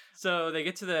 So they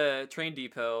get to the train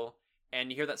depot, and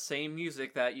you hear that same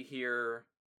music that you hear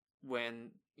when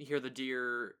you hear the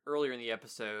deer earlier in the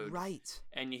episode. Right.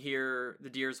 And you hear the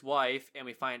deer's wife, and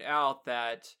we find out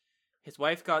that his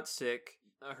wife got sick.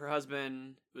 Her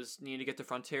husband was needing to get to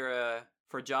Frontera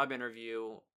for a job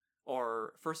interview,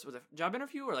 or was it a job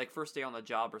interview or like first day on the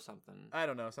job or something? I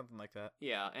don't know, something like that.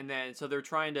 Yeah, and then so they're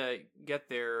trying to get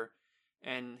there,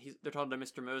 and they're talking to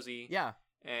Mr. Mosey. Yeah.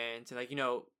 And to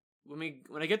when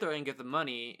I get there and get the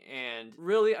money, and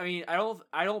really, I mean, I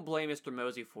don't blame Mr.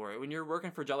 Mosey for it. When you're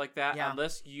working for a job like that,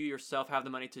 unless you yourself have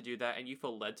the money to do that and you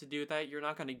feel led to do that, you're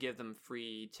not going to give them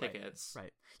free tickets.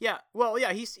 Right. Yeah. Well,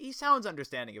 yeah, he sounds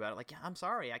understanding about it. Like, I'm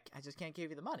sorry, I just can't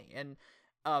give you the money. And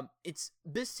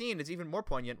this scene is even more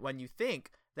poignant when you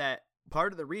think that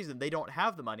part of the reason they don't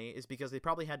have the money is because they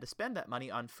probably had to spend that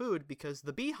money on food because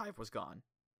the beehive was gone.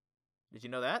 Did you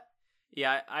know that?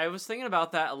 Yeah, I was thinking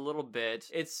about that a little bit.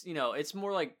 It's, it's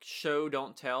more like show,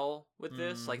 don't tell with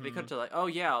this. Mm-hmm. Like, they could have like, oh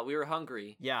yeah, we were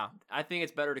hungry. Yeah. I think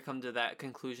it's better to come to that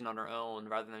conclusion on our own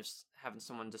rather than just having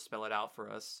someone to spell it out for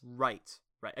us. Right.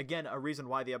 Again, a reason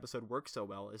why the episode works so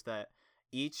well is that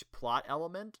each plot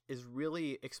element is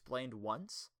really explained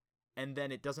once, and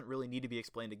then it doesn't really need to be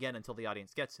explained again until the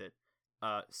audience gets it.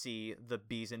 See the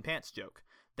bees in pants joke.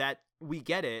 That we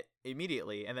get it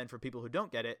immediately, and then for people who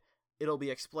don't get it, it'll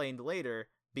be explained later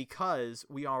because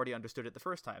we already understood it the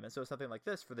first time. And so something like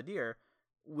this for the deer,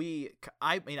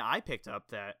 I picked up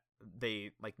that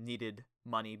they needed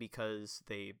money because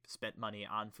they spent money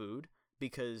on food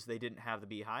because they didn't have the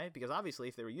beehive. Because obviously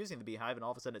if they were using the beehive and all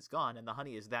of a sudden it's gone and the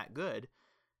honey is that good,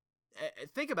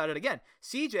 think about it again.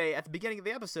 CJ at the beginning of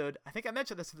the episode, I think I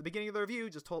mentioned this at the beginning of the review,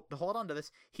 just to hold on to this,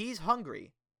 he's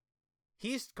hungry.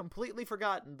 He's completely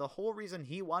forgotten the whole reason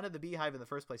he wanted the beehive in the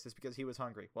first place is because he was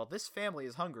hungry. Well, this family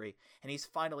is hungry, and he's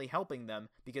finally helping them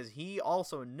because he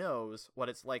also knows what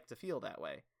it's like to feel that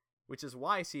way, which is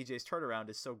why CJ's turnaround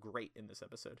is so great in this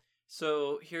episode.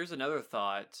 So here's another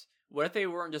thought. What if they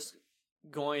weren't just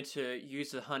going to use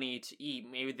the honey to eat?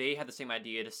 Maybe they had the same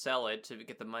idea to sell it to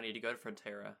get the money to go to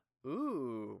Frontera.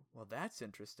 Ooh, well that's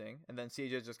interesting. And then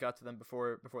CJ just got to them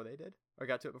before they did? Or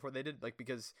got to it before they did? Like,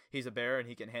 because he's a bear and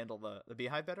he can handle the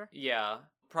beehive better? Yeah,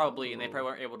 probably. Ooh. And they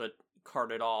probably weren't able to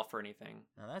cart it off or anything.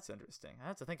 Now that's interesting. I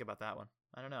have to think about that one.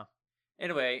 I don't know.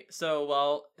 Anyway,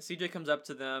 so, CJ comes up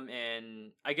to them,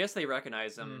 and I guess they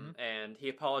recognize him, and he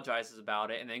apologizes about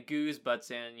it, and then Goose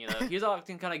butts in, he's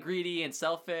acting kind of greedy and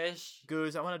selfish.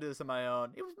 Goose, I want to do this on my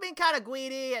own. He was being kind of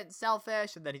greedy and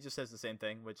selfish, and then he just says the same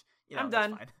thing, which, I'm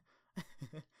done. Fine.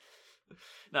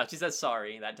 No, she said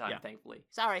sorry that time, thankfully.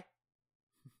 Sorry.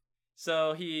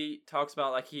 So he talks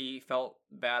about, he felt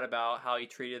bad about how he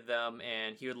treated them,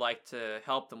 and he would like to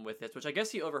help them with this, which I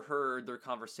guess he overheard their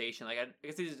conversation. I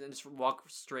guess he didn't just walk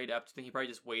straight up to them. He probably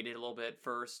just waited a little bit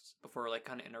first before,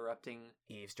 kind of interrupting.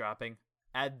 Eavesdropping.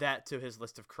 Add that to his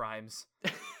list of crimes.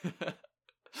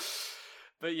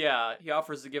 But yeah, he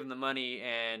offers to give him the money,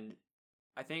 and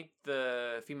I think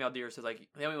the female deer says like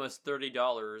the only was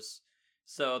 $30,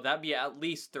 so that'd be at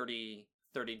least 30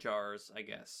 jars, I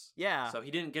guess. Yeah. So he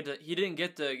didn't get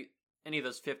to any of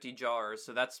those 50 jars,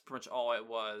 so that's pretty much all it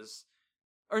was.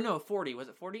 Or no, 40. Was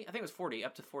it 40? I think it was 40,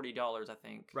 up to $40, I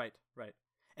think. Right.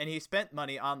 And he spent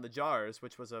money on the jars,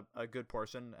 which was a good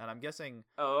portion, and I'm guessing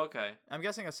Oh, okay.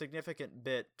 a significant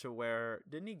bit to where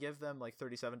didn't he give them like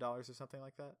 $37 or something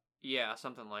like that? Yeah,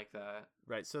 something like that.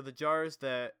 Right. So the jars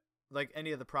that like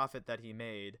any of the profit that he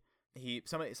made,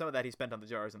 some of that he spent on the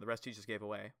jars and the rest he just gave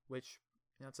away, which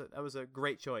that was a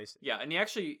great choice. Yeah, and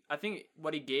I think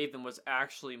what he gave them was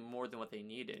actually more than what they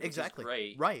needed. Exactly.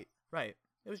 Which is great. Right.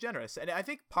 It was generous. And I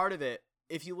think part of it,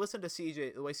 if you listen to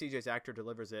CJ, the way CJ's actor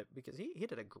delivers it, because he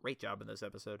did a great job in this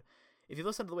episode. If you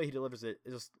listen to the way he delivers it,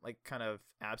 it's just like kind of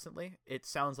absently, it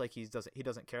sounds like he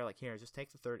doesn't care. Like, here, just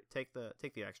take the 30, take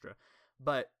the extra.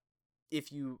 But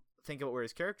if you think about where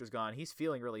his character's gone, he's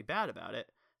feeling really bad about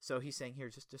it. So he's saying, here,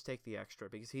 just take the extra,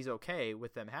 because he's okay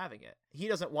with them having it. He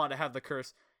doesn't want to have the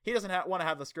curse. He doesn't want to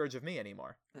have the scourge of me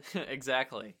anymore.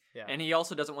 Exactly. Yeah. And he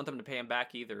also doesn't want them to pay him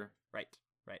back either. Right.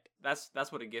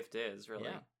 That's what a gift is, really.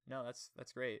 Yeah. No,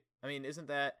 that's great. I mean,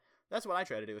 that's what I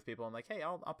try to do with people. I'm like, hey,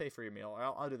 I'll pay for your meal. Or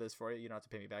I'll do this for you. You don't have to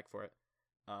pay me back for it.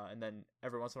 And then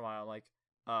every once in a while, I'm like,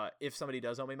 if somebody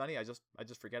does owe me money, I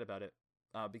just forget about it.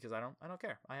 Because I don't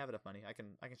care. I have enough money. I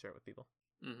can share it with people.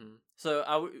 Mm-hmm.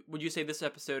 So would you say this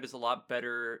episode is a lot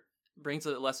better? Brings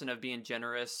a lesson of being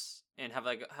generous and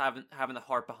having the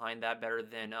heart behind that better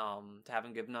than to have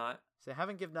and give not. So have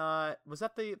and give not, was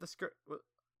that the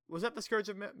was that the Scourge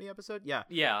of Me episode? Yeah.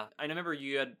 Yeah, I remember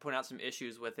you had pointed out some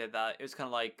issues with it, that it was kind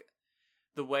of like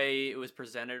the way it was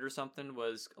presented or something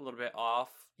was a little bit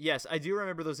off. Yes, I do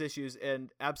remember those issues, and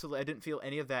absolutely, I didn't feel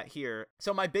any of that here.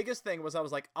 So my biggest thing was I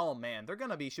was like, oh man, they're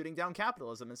going to be shooting down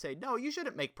capitalism and say, no, you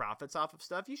shouldn't make profits off of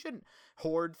stuff. You shouldn't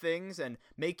hoard things and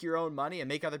make your own money and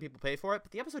make other people pay for it.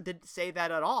 But the episode didn't say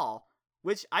that at all,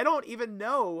 which I don't even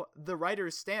know the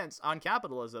writer's stance on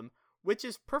capitalism, which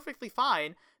is perfectly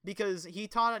fine, because he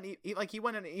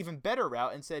went an even better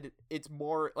route and said it's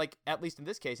more like, at least in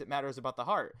this case, it matters about the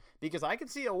heart, because I can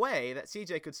see a way that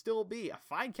CJ could still be a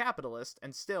fine capitalist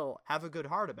and still have a good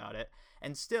heart about it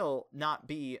and still not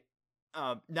be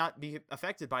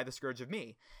affected by the Scourge of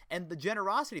Me. And the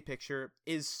generosity picture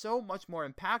is so much more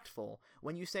impactful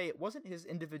when you say it wasn't his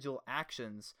individual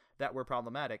actions that were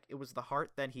problematic. It was the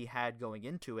heart that he had going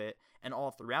into it and all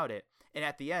throughout it. And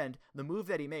at the end, the move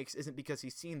that he makes isn't because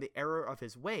he's seen the error of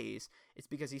his ways. It's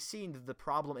because he's seen the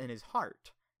problem in his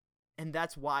heart. And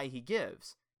that's why he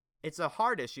gives. It's a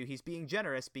heart issue. He's being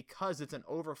generous because it's an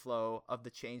overflow of the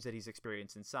change that he's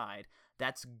experienced inside.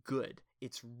 That's good.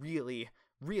 It's really,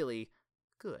 really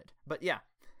good. But yeah.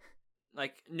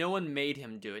 Like, no one made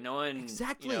him do it. No one,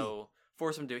 exactly.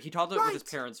 Forced him to do it. He talked with his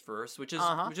parents first, which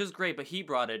is great, but he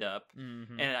brought it up.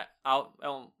 Mm-hmm. And I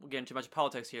won't get into much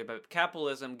politics here, but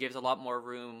capitalism gives a lot more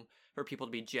room for people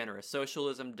to be generous.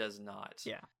 Socialism does not.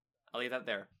 Yeah. I'll leave that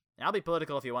there. I'll be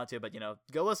political if you want to, but,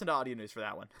 go listen to Audio News for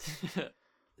that one.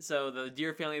 So the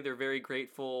Deer family, they're very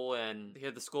grateful, and they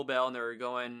hear the school bell, and they're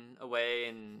going away,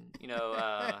 and,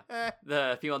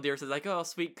 the female deer says, like, oh,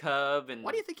 sweet cub, and...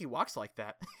 Why do you think he walks like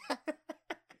that?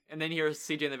 And then you hear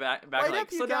CJ in the back Wait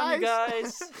like, slow down, you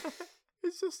guys.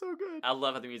 It's just so good. I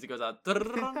love how the music goes out.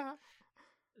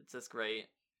 It's just great.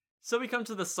 So we come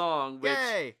to the song, which,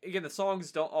 again, the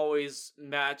songs don't always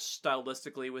match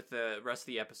stylistically with the rest of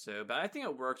the episode, but I think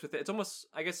it works with it. It's almost,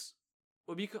 I guess,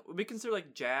 would be considered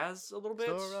like jazz a little bit?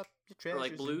 Or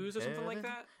like blues or something like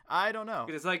that? I don't know.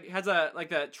 Because it has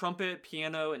that trumpet,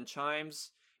 piano, and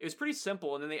chimes. It was pretty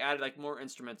simple, and then they added like more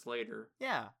instruments later.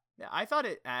 Yeah, I thought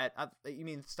you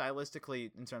mean stylistically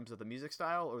in terms of the music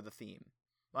style or the theme?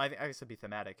 Well, I guess it'd be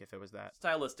thematic if it was that.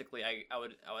 Stylistically, I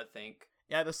would think.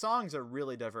 Yeah, the songs are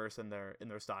really diverse in their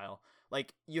style.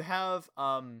 Like, you have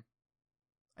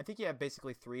I think you have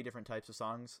basically 3 different types of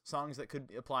songs. Songs that could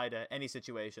apply to any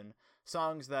situation.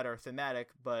 Songs that are thematic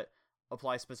but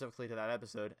apply specifically to that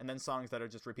episode. And then songs that are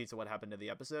just repeats of what happened in the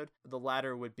episode. The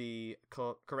latter would be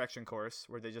Correction Course,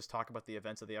 where they just talk about the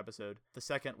events of the episode. The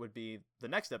second would be the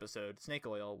next episode, Snake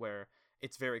Oil, where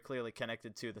it's very clearly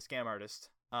connected to the scam artist.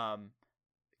 Con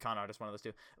artist, one of those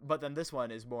two. But then this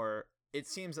one is more... It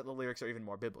seems that the lyrics are even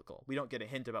more biblical. We don't get a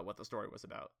hint about what the story was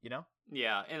about,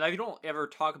 Yeah, and I don't ever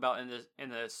talk about in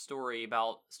the story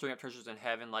about storing up treasures in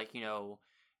heaven, like,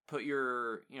 put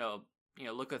your,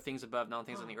 look at things above, not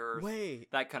things on the earth.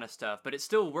 Wait. That kind of stuff. But it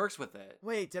still works with it.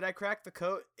 Wait, did I crack the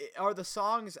code? Are the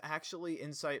songs actually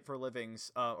Insight for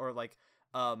Living's, or like,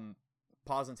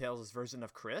 Paws and Tails' version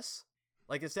of Chris?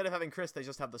 Like, instead of having Chris, they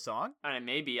just have the song? I mean,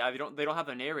 maybe. They don't have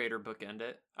the narrator bookend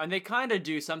it. And they kind of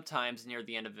do sometimes near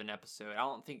the end of an episode. I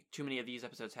don't think too many of these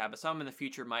episodes have, but some in the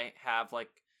future might have, like,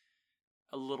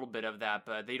 a little bit of that,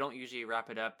 but they don't usually wrap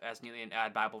it up as neatly and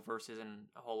add Bible verses and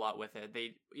a whole lot with it.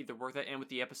 They either work that in with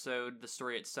the episode, the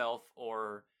story itself,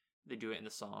 or they do it in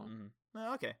the song. Mm-hmm.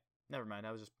 Oh, okay. Never mind.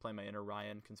 I was just playing my inner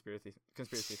Ryan conspiracy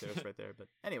theorist right there. But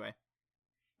anyway.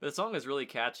 But the song is really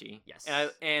catchy. Yes.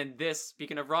 And this,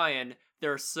 speaking of Ryan,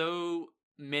 there are so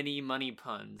many money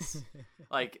puns.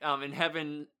 Like, in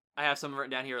heaven, I have some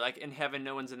written down here. Like, in heaven,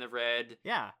 no one's in the red.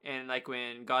 Yeah. And, like,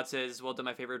 when God says, well done,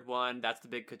 my favorite one, that's the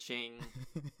big ka-ching.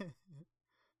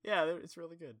 Yeah, it's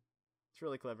really good. It's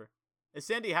really clever. It's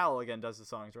Sandy Howell again does the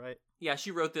songs, right? Yeah,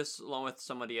 she wrote this along with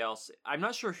somebody else. I'm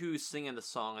not sure who's singing the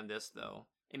song in this, though.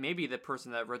 It may be the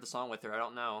person that wrote the song with her. I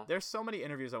don't know. There's so many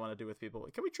interviews I want to do with people.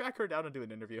 Can we track her down and do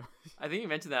an interview? I think you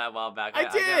mentioned that a while back.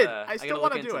 I did! I still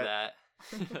want to do it. That.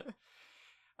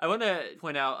 I want to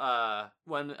point out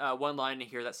one line in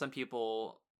here that some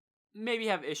people maybe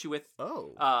have issue with.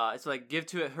 Oh. It's like, give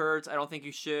to it hurts. I don't think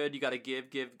you should. You got to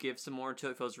give some more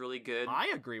until it feels really good. I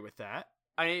agree with that.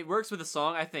 I mean, it works with the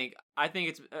song. I think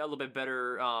it's a little bit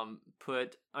better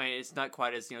put. I mean, it's not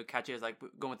quite as catchy as like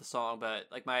going with the song, but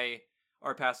like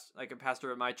a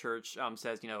pastor at my church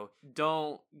says,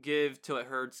 don't give till it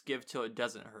hurts, give till it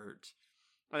doesn't hurt.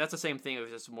 And that's the same thing. It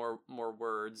was just more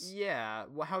words. Yeah.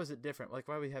 Well, how is it different? Like,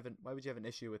 why would you have an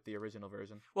issue with the original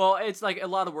version? Well, it's like a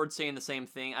lot of words saying the same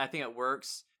thing. I think it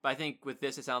works, but I think with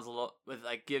this, it sounds a little with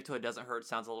like give till it doesn't hurt.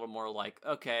 Sounds a little more like,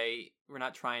 okay, we're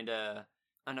not trying to.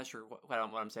 I'm not sure what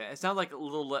I'm saying. It sounds like a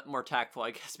little more tactful, I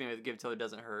guess, maybe with give till it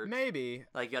doesn't hurt. Maybe.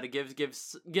 Like, you gotta give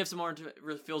some more until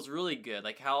it feels really good.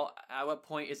 Like, at what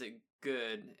point is it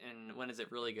good, and when is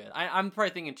it really good? I'm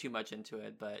probably thinking too much into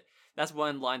it, but that's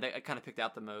one line that I kind of picked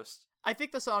out the most. I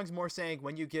think the song's more saying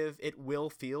when you give, it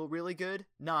will feel really good,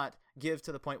 not give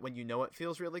to the point when you know it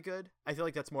feels really good. I feel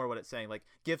like that's more what it's saying. Like,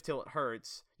 give till it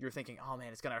hurts. You're thinking, oh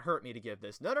man, it's going to hurt me to give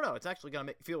this. No. It's actually going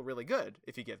to feel really good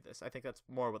if you give this. I think that's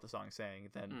more what the song's saying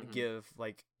than give,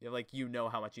 like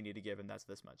how much you need to give, and that's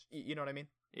this much. You know what I mean?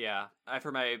 Yeah. I've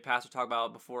heard my pastor talk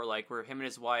about it before, like, where him and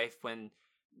his wife, when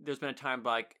there's been a time,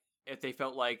 like, if they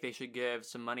felt like they should give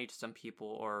some money to some people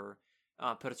or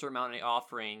put a certain amount in the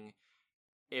offering,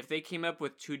 if they came up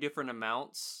with two different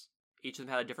amounts, each of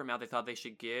them had a different amount they thought they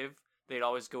should give, they'd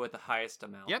always go with the highest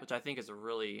amount, which I think is a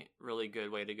really, really good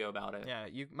way to go about it.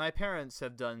 Yeah, my parents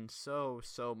have done so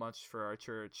much for our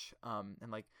church,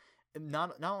 and like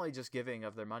not only just giving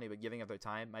of their money, but giving of their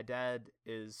time. My dad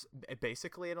is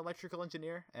basically an electrical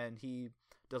engineer, and he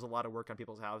does a lot of work on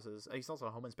people's houses. He's also a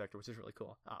home inspector, which is really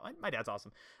cool. My dad's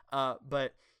awesome.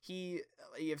 But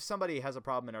if somebody has a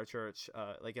problem in our church,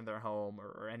 like in their home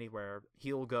or anywhere,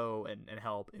 he'll go and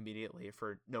help immediately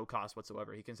for no cost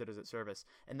whatsoever. He considers it service.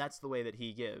 And that's the way that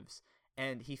he gives.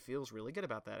 And he feels really good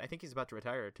about that. I think he's about to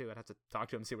retire too. I'd have to talk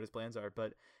to him and see what his plans are.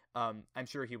 But I'm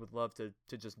sure he would love to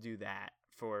just do that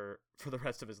for the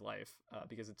rest of his life,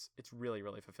 because it's really,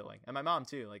 really fulfilling. And my mom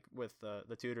too, like with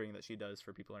the tutoring that she does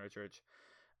for people in our church.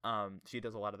 She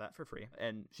does a lot of that for free,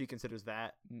 and she considers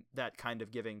that kind of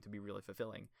giving to be really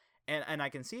fulfilling. And I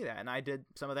can see that, and I did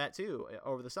some of that too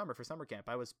over the summer for summer camp.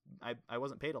 I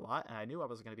wasn't paid a lot, and I knew I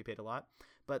wasn't going to be paid a lot,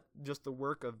 but just the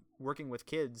work of working with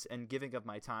kids and giving of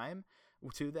my time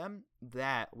to them,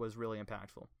 that was really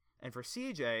impactful. And for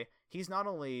CJ, he's not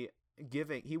only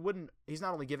giving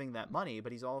that money,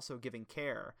 but he's also giving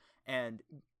care and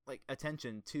like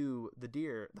attention to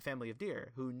the family of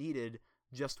deer who needed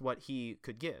just what he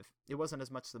could give. It wasn't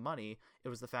as much the money, it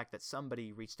was the fact that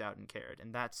somebody reached out and cared.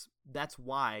 And that's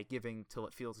why giving till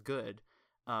it feels good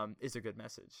is a good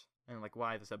message, and like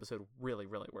why this episode really,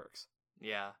 really works.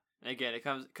 Yeah. And again, it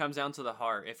comes down to the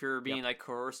heart. If you're being like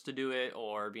coerced to do it,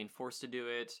 or being forced to do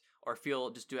it, or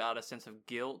just do it out of a sense of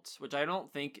guilt, which I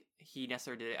don't think he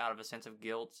necessarily did it out of a sense of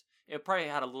guilt. It probably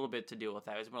had a little bit to deal with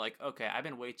that. It was more like, okay, I've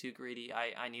been way too greedy.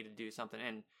 I need to do something.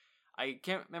 And I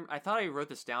can't remember. I thought I wrote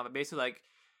this down, but basically, like,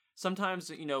 sometimes,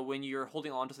 when you're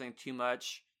holding on to something too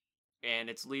much and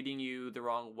it's leading you the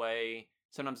wrong way,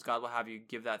 sometimes God will have you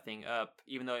give that thing up,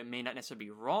 even though it may not necessarily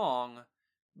be wrong.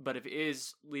 But if it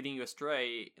is leading you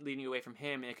astray, leading you away from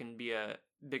Him, and it can be a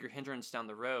bigger hindrance down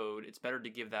the road, it's better to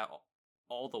give that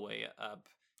all the way up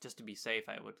just to be safe,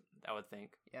 I would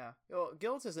think. Yeah. Well,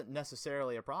 guilt isn't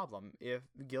necessarily a problem. If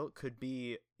guilt could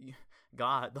be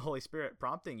God, the Holy Spirit,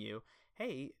 prompting you,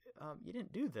 hey, you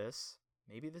didn't do this.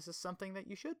 Maybe this is something that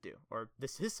you should do, or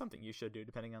this is something you should do,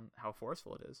 depending on how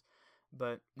forceful it is.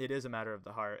 But it is a matter of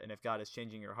the heart, and if God is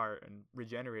changing your heart and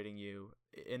regenerating you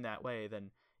in that way,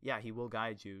 then yeah, he will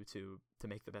guide you to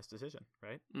make the best decision,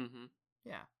 right? Mm-hmm.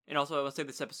 Yeah. And also, I would say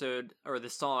this episode, or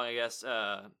this song, I guess,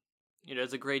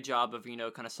 does a great job of,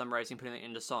 kind of summarizing, putting it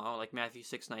into song, like Matthew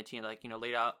 6:19, like,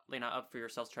 lay not up for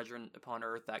yourselves treasure upon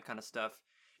earth, that kind of stuff.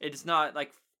 It's not,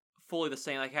 like, fully the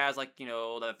same, like, it has, like,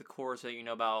 the chorus,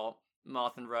 about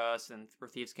moth and rust, and where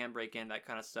thieves can't break in, that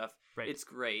kind of stuff. Right. It's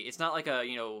great. It's not like a,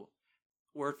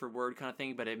 word for word kind of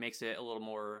thing, but it makes it a little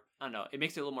more, I don't know, it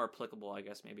makes it a little more applicable, I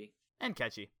guess, maybe. And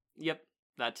catchy. Yep,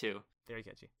 that too. Very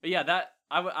catchy. But yeah, that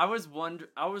I was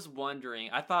wondering.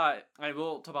 I thought I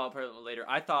will talk about it later.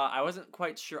 I wasn't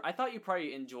quite sure. I thought you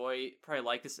probably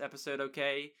like this episode,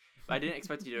 okay? But I didn't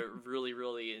expect you to really,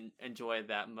 really enjoy it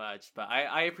that much. But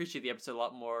I appreciate the episode a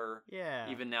lot more.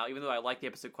 Yeah. Even now, even though I like the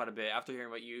episode quite a bit, after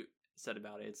hearing what you said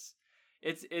about it,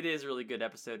 it is a really good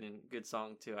episode and good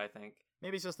song too, I think.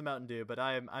 Maybe it's just the Mountain Dew, but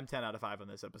I'm 10 out of 5 on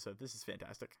this episode. This is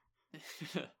fantastic.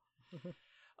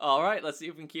 All right, let's see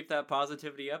if we can keep that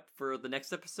positivity up for the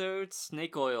next episode,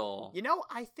 Snake Oil.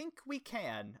 I think we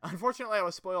can. Unfortunately, I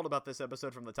was spoiled about this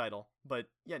episode from the title, but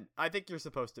yeah, I think you're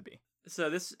supposed to be.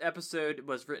 So this episode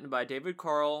was written by David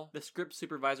Carl. The script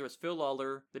supervisor was Phil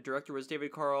Lawler. The director was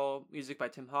David Carl. Music by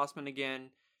Tim Hossman again.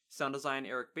 Sound design,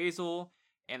 Eric Basil.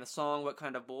 And the song, What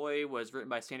Kind of Boy, was written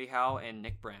by Sandy Howe and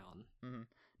Nick Brown. Mm-hmm.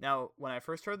 Now, when I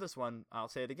first heard this one, I'll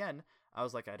say it again, I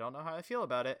was like, I don't know how I feel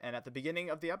about it. And at the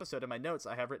beginning of the episode in my notes,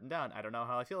 I have written down, I don't know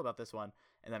how I feel about this one.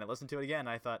 And then I listened to it again, and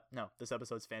I thought, no, this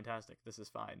episode's fantastic. This is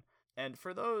fine. And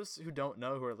for those who don't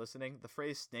know, who are listening, the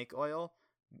phrase snake oil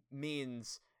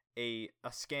means a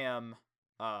scam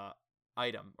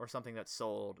item or something that's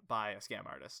sold by a scam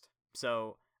artist.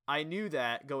 So I knew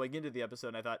that going into the episode,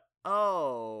 and I thought,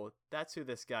 oh, that's who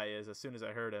this guy is as soon as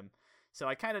I heard him. So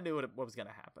I kind of knew what was going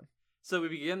to happen. So we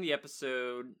begin the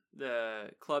episode,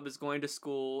 the club is going to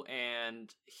school,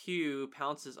 and Hugh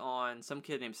pounces on some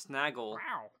kid named Snaggle.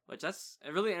 Wow. Which, that's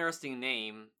a really interesting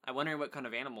name. I'm wondering what kind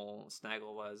of animal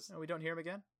Snaggle was. Oh, we don't hear him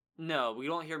again? No, we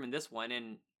don't hear him in this one,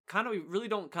 and we really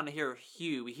don't kind of hear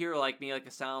Hugh. We hear, maybe a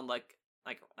sound like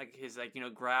his,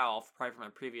 growl, probably from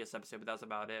a previous episode, but that's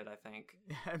about it, I think.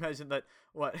 I imagine that,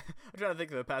 I'm trying to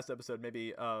think of the past episode,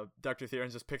 maybe Dr.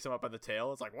 Theron just picks him up by the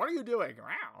tail. It's like, what are you doing?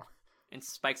 Wow. And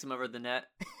spikes him over the net.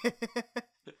 Isn't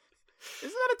that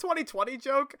a 2020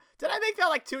 joke? Did I make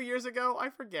that 2 years ago? I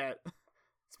forget.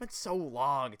 It's been so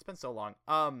long.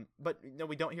 But no,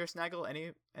 we don't hear Snaggle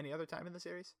any other time in the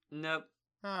series? Nope.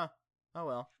 Oh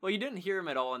well. Well, you didn't hear him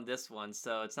at all in this one,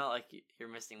 so it's not like you're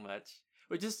missing much.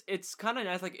 It's kind of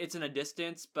nice, it's in a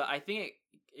distance, but I think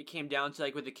it came down to,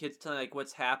 with the kids telling,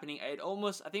 what's happening. I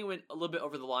think it went a little bit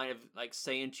over the line of,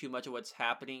 saying too much of what's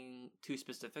happening too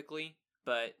specifically.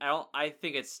 But I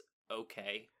think it's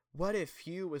okay. What if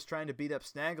Hugh was trying to beat up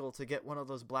Snaggle to get one of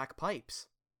those black pipes?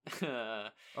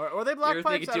 or were they black You're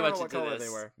pipes? thinking I too don't much know what into color this.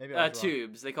 they were. Maybe I was wrong.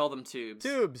 Tubes. They call them tubes.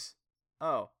 Tubes.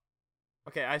 Oh.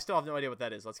 Okay, I still have no idea what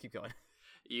that is. Let's keep going.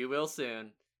 You will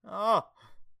soon. Oh.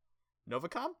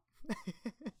 Novacom?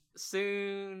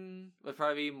 Soon. Would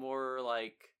probably be more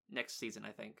next season,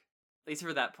 I think. At least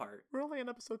for that part. We're only in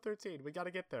episode 13. We gotta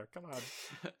get there. Come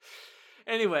on.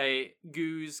 Anyway,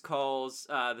 Goose calls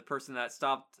the person that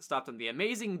stopped him the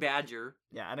Amazing Badger.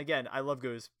 Yeah, and again, I love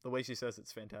Goose. The way she says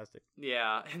it's fantastic.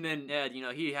 Yeah, and then Ned,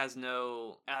 he has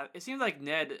no... it seems like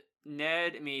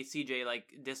CJ,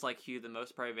 dislike Hugh the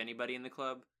most probably of anybody in the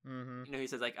club. Mm-hmm. He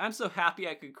says, I'm so happy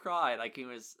I could cry. He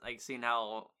was, seeing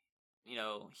how,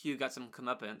 Hugh got some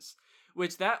comeuppance.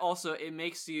 Which that also, it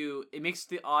makes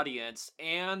the audience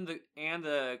and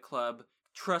the club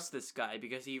trust this guy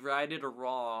because he righted a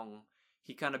wrong.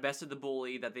 He kind of bested the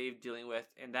bully that they're dealing with,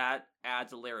 and that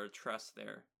adds a layer of trust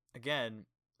there. Again,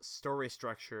 story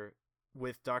structure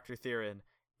with Dr. Theron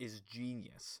is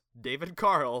genius. David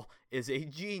Carl is a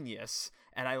genius,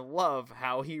 and I love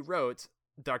how he wrote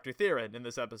Dr. Theron in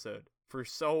this episode for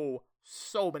so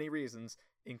many reasons,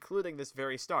 including this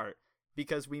very start,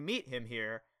 because we meet him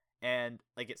here, and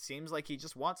it seems like he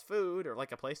just wants food or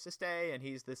a place to stay, and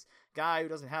he's this guy who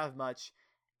doesn't have much.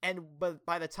 But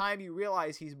by the time you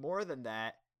realize he's more than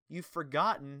that, you've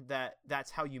forgotten that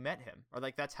that's how you met him, or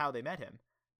that's how they met him.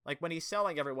 When he's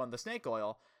selling everyone the snake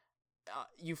oil,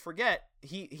 you forget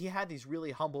he had these really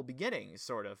humble beginnings,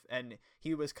 sort of, and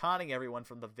he was conning everyone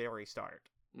from the very start.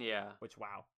 Yeah. Which,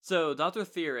 wow. So Dr.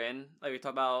 Theron, like we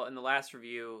talked about in the last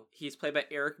review, he's played by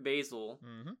Eric Basil,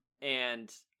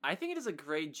 and I think it does a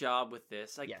great job with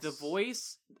this. Yes. The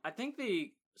voice, I think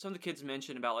some of the kids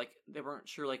mentioned about they weren't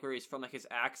sure where he's from, his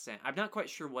accent. I'm not quite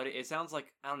sure what it is. It sounds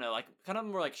I don't know, kind of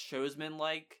more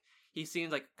showsman He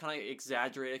seems kind of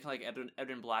exaggerated, kind of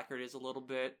Edwin Blackard is a little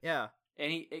bit. Yeah.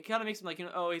 And it kind of makes him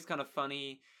oh, he's kind of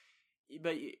funny.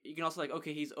 but you can also like,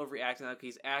 okay, he's overreacting. Okay,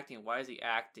 he's acting. Why is he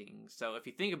acting? So if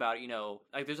you think about it,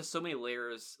 like there's just so many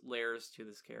layers to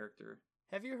this character.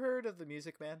 Have you heard of The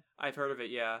Music Man? I've heard of it,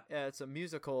 yeah. Yeah, it's a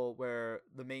musical where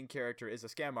the main character is a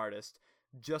scam artist,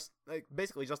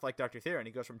 basically just like Dr. Theron.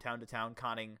 He goes from town to town,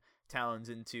 conning towns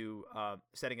into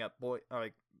setting up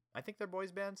I think they're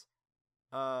boys bands.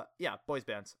 Boys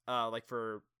bands. Like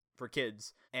for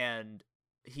kids, and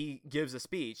he gives a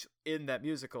speech in that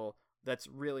musical that's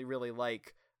really, really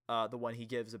like the one he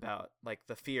gives about like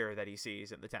the fear that he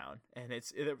sees in the town, and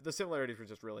the similarities were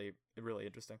just really, really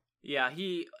interesting. Yeah,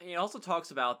 he also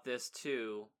talks about this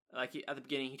too. Like at the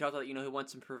beginning, he talked about he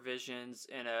wants some provisions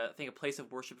and I think a place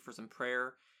of worship for some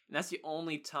prayer, and that's the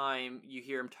only time you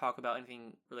hear him talk about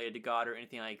anything related to God or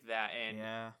anything like that.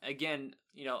 And again,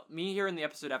 me hearing the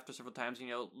episode after several times,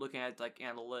 looking at it like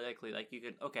analytically, like you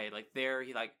could like there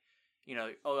he like,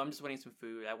 oh, I'm just wanting some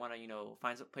food. I want to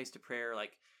find some place to prayer.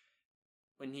 Like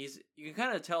when you can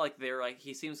kind of tell like they're like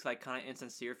he seems like kind of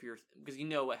insincere because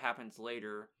what happens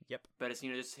later. Yep. But it's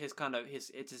just his kind of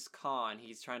it's his con.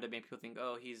 He's trying to make people think,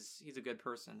 oh, he's a good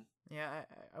person. Yeah,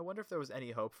 I wonder if there was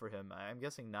any hope for him. I'm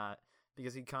guessing not,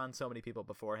 because he conned so many people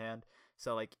beforehand.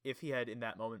 So like if he had in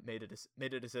that moment made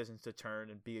a decision to turn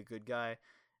and be a good guy,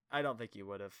 I don't think he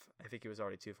would have. I think he was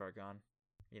already too far gone.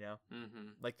 Mm-hmm.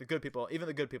 Like the good people, even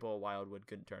the good people of Wildwood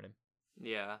couldn't turn him.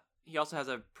 Yeah. He also has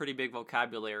a pretty big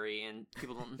vocabulary, and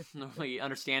people don't normally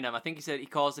understand him. I think he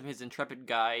calls them his intrepid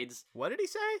guides. What did he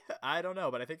say? I don't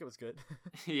know, but I think it was good.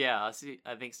 Yeah,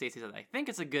 I think Stacey said, I think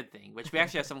it's a good thing, which we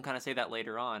actually have someone kind of say that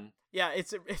later on. Yeah,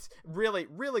 it's really,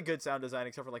 really good sound design,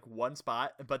 except for like one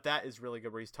spot, but that is really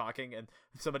good where he's talking, and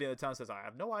somebody in the town says, I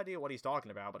have no idea what he's talking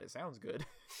about, but it sounds good.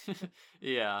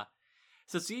 Yeah.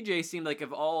 So CJ seemed like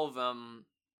of all of them,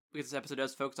 because this episode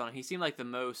does focus on him, he seemed like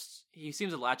he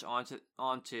seems to latch onto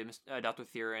Dr.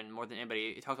 Theron more than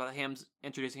anybody. He talks about him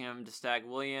introducing him to Stag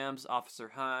Williams, Officer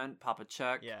Hunt, Papa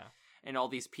Chuck, and all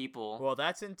these people. Well,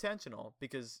 that's intentional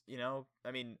because,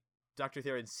 Dr.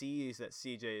 Theron sees that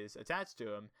CJ is attached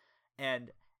to him,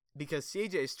 and because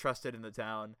CJ's trusted in the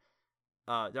town,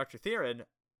 Dr. Theron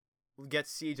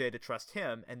gets CJ to trust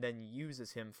him and then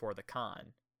uses him for the con.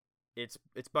 It's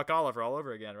Buck Oliver all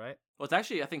over again, right? Well, it's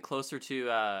actually, I think, closer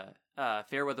to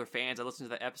Fairweather Fans. I listened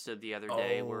to that episode the other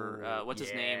day where,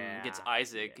 his name, gets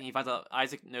Isaac. And he finds out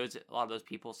Isaac knows a lot of those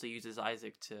people, so he uses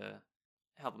Isaac to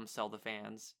help him sell the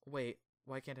fans. Wait,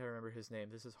 why can't I remember his name?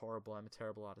 This is horrible. I'm a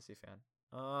terrible Odyssey fan.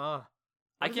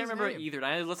 I can't remember it either.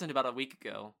 I listened about a week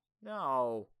ago.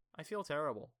 No, I feel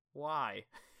terrible. Why?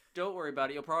 Don't worry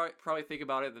about it. You'll probably think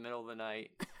about it in the middle of the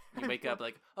night. You wake up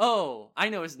like, oh, I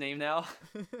know his name now.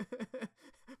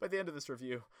 By the end of this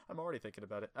review, I'm already thinking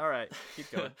about it. All right, keep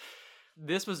going.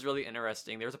 This was really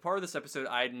interesting. There was a part of this episode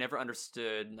I'd never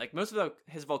understood. Like most of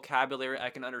his vocabulary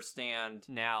I can understand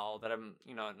now that I'm,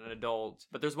 an adult.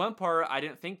 But there's one part I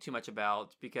didn't think too much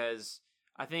about because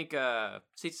I think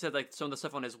Stacey said like some of the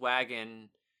stuff on his wagon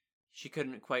she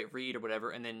couldn't quite read or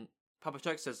whatever. And then Papa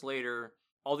Chuck says later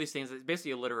all these things. It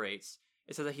basically alliterates.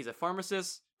 It says that he's a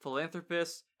pharmacist,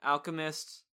 philanthropist,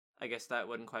 alchemist. I guess that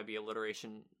wouldn't quite be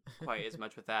alliteration quite as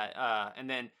much with that. And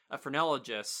then a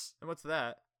phrenologist. And what's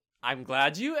that? I'm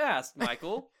glad you asked,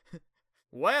 Michael.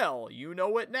 Well, you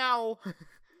know it now.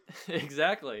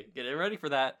 Exactly. Getting ready for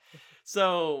that.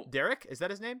 So Derek, is that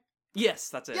his name? Yes,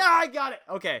 that's it. Yeah, I got it.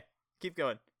 Okay, keep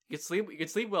going. You could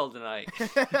sleep well tonight.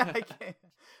 I can't.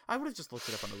 I would have just looked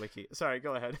it up on the wiki. Sorry,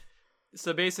 go ahead.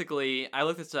 So basically, I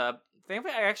looked this up.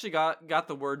 Thankfully, I actually got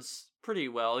the words pretty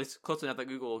well, at least close enough that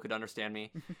Google could understand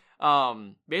me.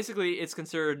 Basically, it's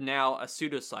considered now a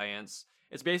pseudoscience.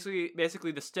 It's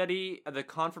basically the study of the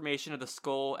conformation of the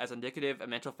skull as indicative of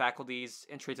mental faculties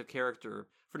and traits of character.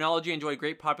 Phrenology enjoyed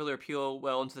great popular appeal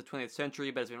well into the 20th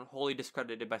century, but has been wholly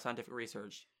discredited by scientific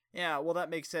research. Yeah, well, that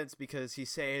makes sense because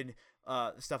he's saying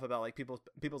stuff about like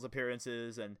people's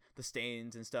appearances and the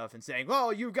stains and stuff, and saying,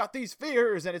 "Oh, you've got these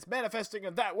fears, and it's manifesting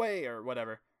in that way," or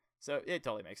whatever. So it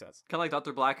totally makes sense. Kind of like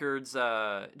Dr. Blackard's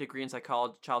degree in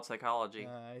child psychology.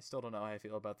 I still don't know how I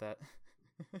feel about that.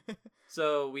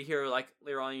 So we hear like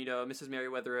later on, Mrs.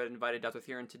 Merriweather had invited Dr.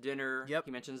 Theron to dinner. Yep.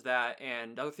 He mentions that,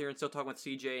 and Dr. Theron's still talking with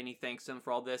CJ, and he thanks him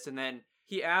for all this. And then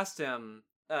he asked him,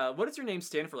 "What does your name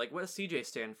stand for? Like, what does CJ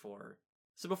stand for?"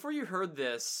 So before you heard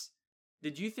this,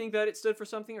 did you think that it stood for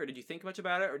something, or did you think much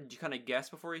about it, or did you kind of guess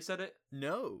before he said it?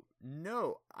 No,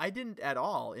 I didn't at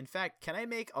all. In fact, can I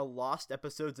make a Lost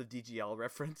Episodes of DGL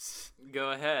reference?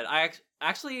 Go ahead. I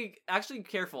actually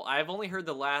careful. I've only heard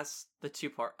the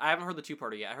two-part. I haven't heard the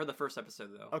two-parter yet. I heard the first episode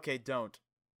though. Okay, don't.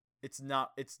 It's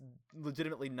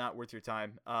legitimately not worth your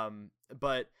time.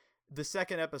 But the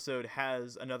second episode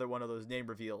has another one of those name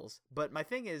reveals. But my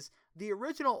thing is, the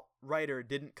original writer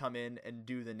didn't come in and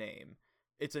do the name.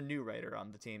 It's a new writer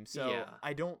on the team, so Yeah.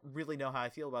 I don't really know how I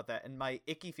feel about that. And my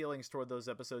icky feelings toward those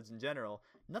episodes in general,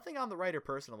 nothing on the writer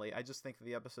personally. I just think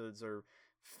the episodes are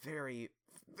very,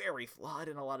 very flawed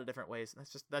in a lot of different ways. And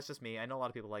that's just me. I know a lot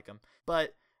of people like them,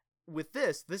 but with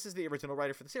this is the original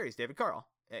writer for the series, David Carl.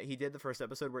 He did the first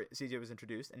episode where CJ was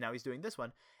introduced, and now he's doing this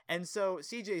one. And so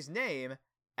CJ's name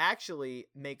actually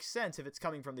makes sense if it's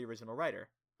coming from the original writer.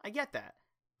 I get that.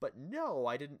 But no,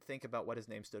 I didn't think about what his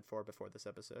name stood for before this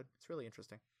episode. It's really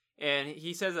interesting. And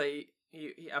he says that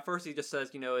he at first he just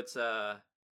says, it's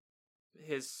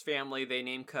his family, they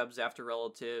name cubs after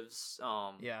relatives.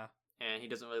 Yeah. And he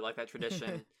doesn't really like that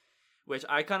tradition. Which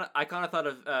I kind of thought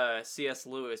of C.S.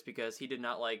 Lewis, because he did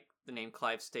not like the name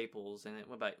Clive Staples, and it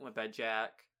went by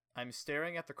Jack. I'm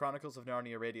staring at the Chronicles of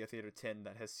Narnia Radio Theater tin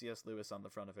that has C.S. Lewis on the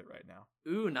front of it right now.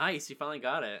 Ooh, nice! You finally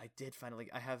got it. I did finally.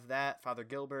 I have that, Father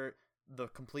Gilbert, the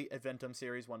complete Adventum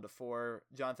series 1-4,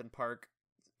 Jonathan Park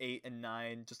 8 and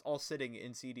 9, just all sitting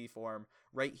in CD form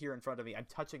right here in front of me. I'm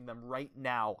touching them right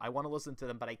now. I want to listen to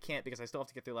them, but I can't because I still have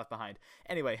to get through Left Behind.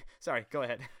 Anyway, sorry. Go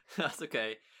ahead. That's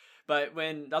okay. But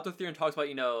when Dr. Theron talks about,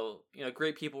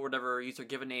 great people or whatever use their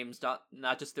given names,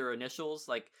 not just their initials,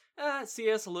 like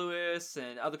C.S. Lewis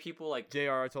and other people like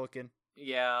J.R.R. Tolkien.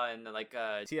 Yeah, and like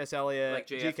T.S. Eliot, like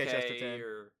G.K. JFK, Chesterton.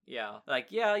 or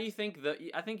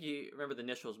I think you remember the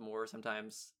initials more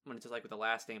sometimes when it's just like with the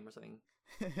last name or something.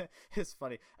 It's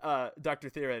funny. Dr.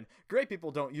 Theron, great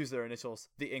people don't use their initials,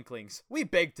 the Inklings. We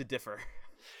beg to differ.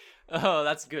 Oh,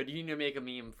 that's good. You need to make a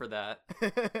meme for that.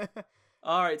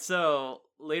 All right, so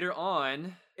later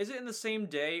on, is it in the same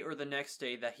day or the next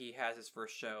day that he has his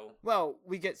first show? Well,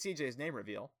 we get CJ's name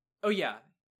reveal. Oh, yeah.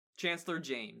 Chancellor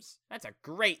James. That's a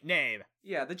great name.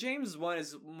 Yeah, the James one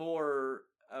is a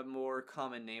more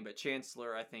common name, but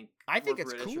Chancellor, I think it's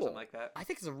British cool. or something like that. I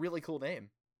think it's a really cool name.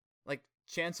 Like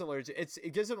Chancellor,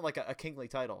 it gives him like a kingly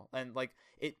title, and like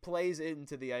it plays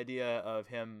into the idea of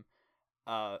him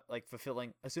like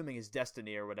fulfilling, assuming his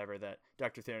destiny or whatever that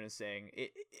Dr. Theron is saying.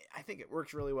 I think it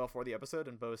works really well for the episode,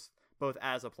 and both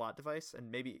as a plot device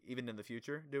and maybe even in the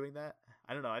future doing that.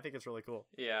 I don't know. I think it's really cool.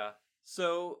 Yeah.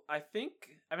 So I'm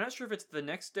not sure if it's the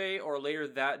next day or later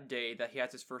that day that he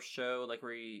has his first show, like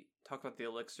where he talked about the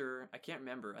elixir. I can't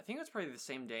remember. I think it's probably the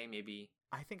same day, maybe.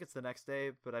 I think it's the next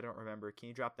day, but I don't remember. Can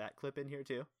you drop that clip in here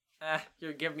too?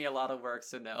 You're giving me a lot of work,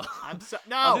 so no.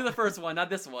 No. I'll do the first one,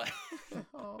 not this one.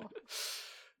 Oh.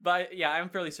 But yeah, I'm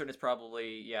fairly certain it's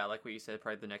probably, like what you said,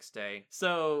 probably the next day.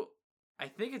 So I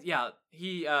think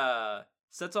he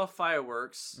sets off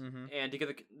fireworks and to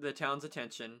get the town's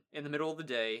attention in the middle of the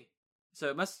day. So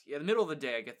it must, the middle of the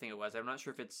day, I think it was. I'm not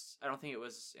sure if I don't think it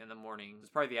was in the morning. It's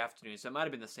probably the afternoon, so it might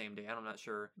have been the same day. I'm not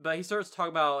sure. But he starts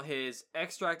talking about his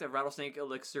extract of rattlesnake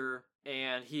elixir,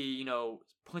 and he,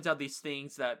 points out these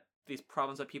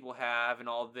problems that people have and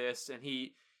all this, and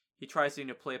he tries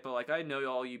to play it, but like, I know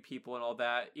all you people and all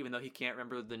that, even though he can't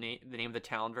remember the name of the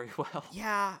town very well.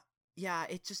 Yeah,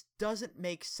 it just doesn't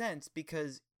make sense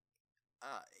because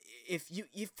if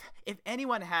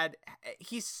anyone had,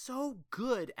 he's so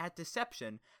good at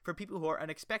deception for people who are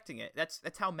unexpecting it. That's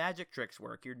how magic tricks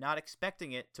work. You're not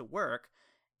expecting it to work,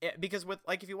 because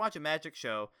if you watch a magic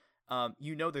show,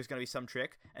 there's going to be some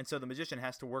trick, and so the magician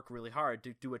has to work really hard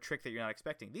to do a trick that you're not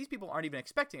expecting. These people aren't even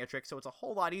expecting a trick, so it's a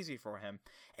whole lot easier for him.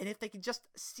 And if they can just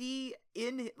see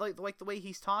in like the way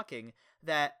he's talking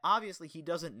that obviously he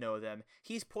doesn't know them,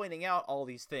 he's pointing out all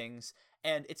these things,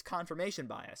 and it's confirmation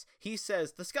bias. He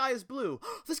says, the sky is blue.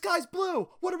 The sky's blue!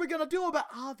 What are we going to do about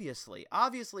it?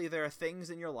 Obviously there are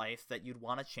things in your life that you'd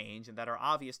want to change and that are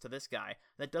obvious to this guy.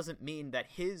 That doesn't mean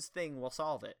that his thing will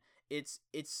solve it. It's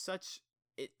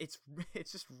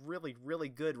just really, really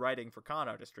good writing for con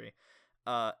artistry,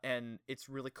 and it's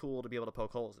really cool to be able to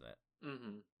poke holes in it.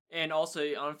 Mm-hmm. And also,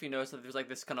 I don't know if you noticed that there's like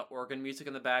this kind of organ music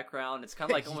in the background. It's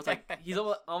kind of like almost like he's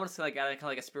almost like adding kind of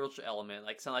like a spiritual element,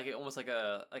 like sound like almost like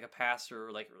a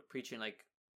pastor like preaching like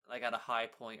at a high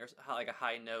point or like a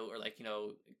high note, or like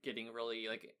getting really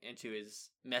like into his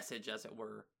message, as it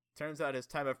were. Turns out his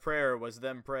time of prayer was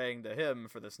them praying to him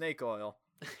for the snake oil.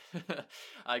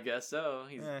 I guess so.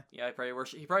 He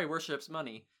probably worships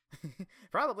money.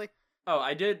 Probably. Oh,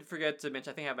 I did forget to mention,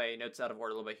 I think I have my notes out of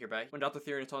order a little bit here, but when Dr.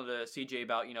 Theron told CJ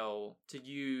about,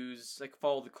 to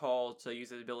follow the call, to use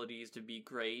his abilities to be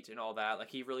great and all that, like,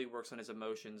 he really works on his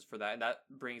emotions for that, and that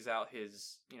brings out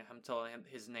his, him telling him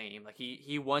his name. Like,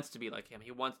 he wants to be like him. He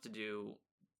wants to do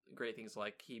great things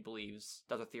like he believes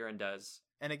Dr. Theron does.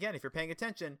 And again, if you're paying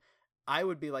attention, I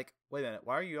would be like, wait a minute,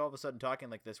 why are you all of a sudden talking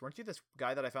like this? Weren't you this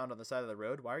guy that I found on the side of the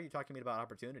road? Why are you talking to me about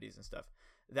opportunities and stuff?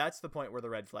 That's the point where the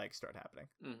red flags start happening.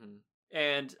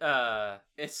 And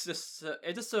it's just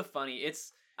so funny.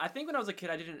 I think when I was a kid,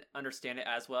 I didn't understand it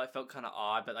as well. I felt kind of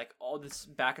odd, but like all this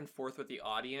back and forth with the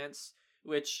audience,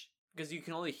 which, because you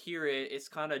can only hear it, it's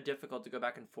kind of difficult to go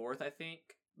back and forth, I think.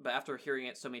 But after hearing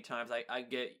it so many times, I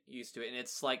get used to it. And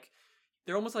it's like,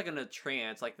 they're almost like in a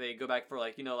trance. Like they go back for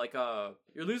like, like,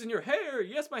 you're losing your hair.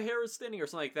 Yes, my hair is thinning, or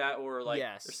something like that. Or like,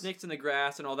 Yes. There's snakes in the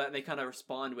grass and all that. And they kind of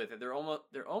respond with it. They're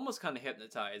almost kind of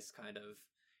hypnotized, kind of.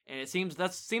 And it seems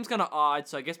kind of odd.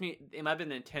 So I guess it might have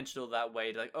been intentional that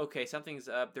way. To like, okay, something's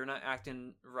up. They're not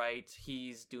acting right.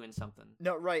 He's doing something.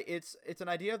 No, right. It's an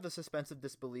idea of the suspense of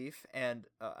disbelief, and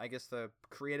I guess the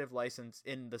creative license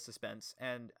in the suspense.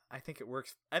 And I think it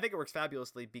works. I think it works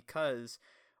fabulously because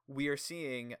we are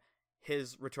seeing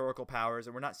his rhetorical powers,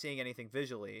 and we're not seeing anything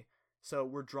visually. So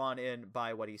we're drawn in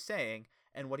by what he's saying,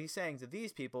 and what he's saying to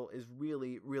these people is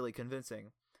really, really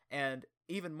convincing. And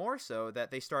even more so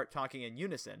that they start talking in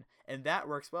unison, and that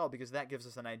works well because that gives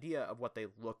us an idea of what they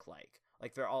look like.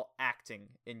 Like they're all acting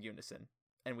in unison,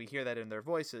 and we hear that in their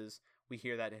voices. We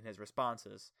hear that in his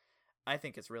responses. I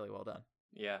think it's really well done.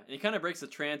 Yeah, and he kind of breaks the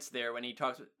trance there when he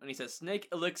says snake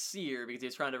elixir, because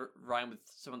he's trying to rhyme with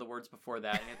some of the words before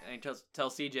that, and he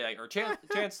tells CJ, like, or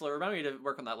Chancellor, remind me to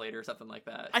work on that later, or something like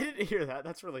that. I didn't hear that.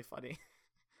 That's really funny.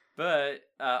 But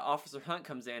Officer Hunt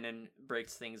comes in and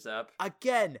breaks things up.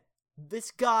 Again,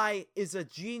 this guy is a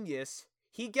genius.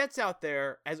 He gets out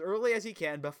there as early as he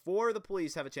can before the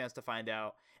police have a chance to find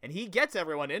out, and he gets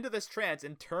everyone into this trance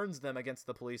and turns them against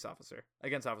Officer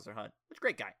Hunt. Which,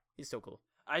 great guy. He's so cool.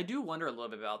 I do wonder a little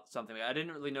bit about something. I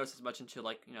didn't really notice as much until,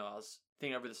 like, I was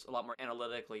thinking over this a lot more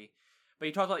analytically. But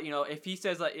he talked about, if he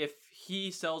says that if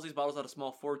he sells these bottles at a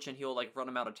small fortune, he'll, like, run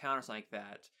them out of town or something like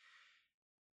that.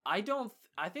 I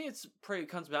think it's pretty,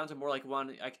 comes down to more like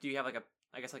one, like, do you have like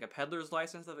a peddler's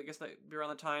license that I guess that be around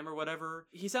the time or whatever?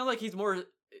 He sounds like he's more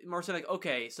saying like,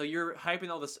 okay, so you're hyping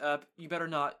all this up, you better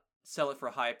not sell it for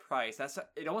a high price.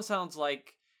 It almost sounds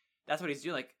like that's what he's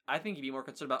doing. Like, I think he'd be more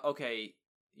concerned about, okay,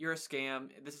 you're a scam,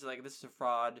 this is a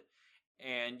fraud,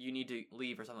 and you need to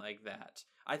leave or something like that.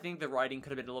 I think the writing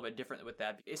could have been a little bit different with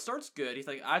that. It starts good. He's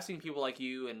like, I've seen people like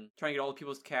you and trying to get all the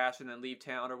people's cash and then leave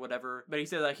town or whatever. But he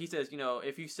says,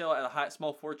 if you sell at a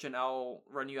small fortune, I'll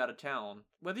run you out of town.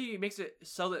 Whether he makes it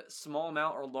sell it small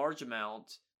amount or large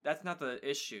amount, that's not the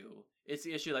issue. It's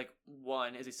the issue, like,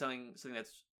 one, is he selling something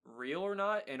that's real or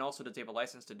not? And also, does he have a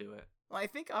license to do it? Well, I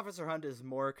think Officer Hunt is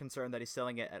more concerned that he's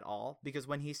selling it at all, because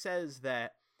when he says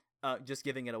that just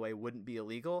giving it away wouldn't be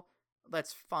illegal,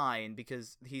 that's fine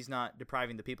because he's not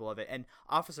depriving the people of it. And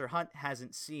Officer Hunt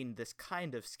hasn't seen this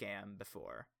kind of scam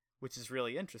before, which is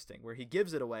really interesting, where he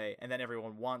gives it away and then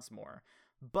everyone wants more.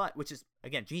 But, which is,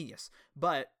 again, genius.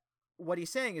 But what he's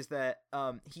saying is that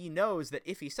he knows that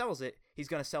if he sells it, he's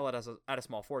going to sell it at a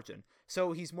small fortune.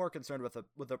 So he's more concerned with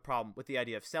the problem, with the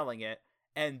idea of selling it,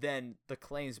 and then the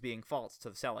claims being false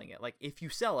to selling it. Like, if you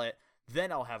sell it,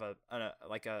 then I'll have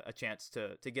a chance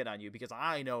to get on you because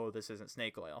I know this isn't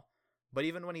snake oil. But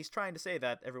even when he's trying to say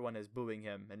that, everyone is booing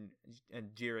him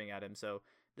and jeering at him. So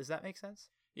does that make sense?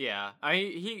 Yeah,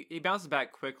 he bounces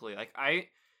back quickly. Like,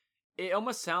 it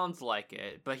almost sounds like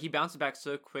it, but he bounces back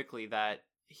so quickly that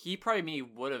he probably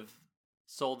would have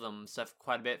sold them stuff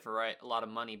quite a bit for a lot of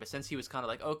money. But since he was kind of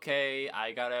like, okay,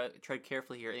 I gotta tread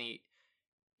carefully here, and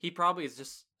he probably is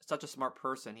just such a smart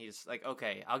person. He's like,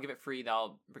 okay, I'll give it free.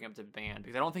 That'll bring him to band,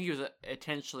 because I don't think he was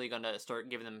intentionally gonna start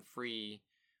giving them free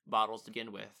bottles to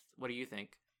begin with. What do you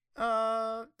think?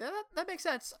 That makes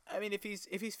sense. I mean, if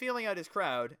he's feeling out his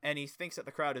crowd and he thinks that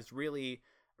the crowd is really,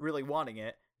 really wanting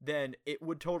it, then it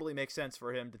would totally make sense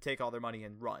for him to take all their money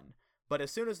and run. But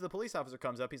as soon as the police officer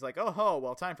comes up, he's like, oh,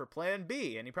 well, time for plan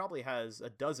B. And he probably has a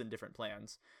dozen different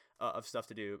plans of stuff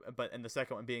to do. And the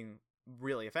second one being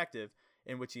really effective,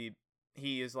 in which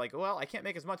he is like, well, I can't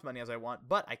make as much money as I want,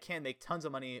 but I can make tons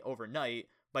of money overnight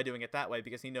by doing it that way,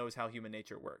 because he knows how human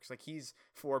nature works. Like, he's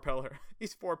four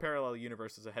parallel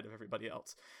universes ahead of everybody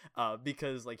else,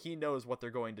 because like he knows what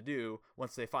they're going to do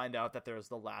once they find out that there's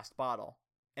the last bottle.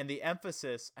 And the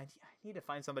emphasis, I need to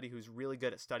find somebody who's really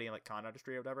good at studying like con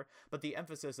artistry or whatever, but the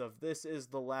emphasis of this is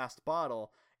the last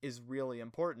bottle is really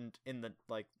important in the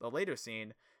later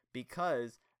scene,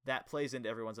 because that plays into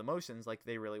everyone's emotions. Like,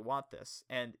 they really want this,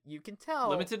 and you can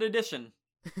tell Limited edition.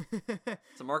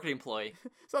 It's a marketing ploy.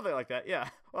 Something like that, yeah.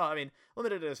 Well, I mean,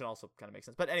 limited edition also kind of makes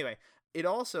sense. But anyway, it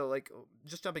also, like,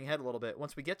 just jumping ahead a little bit,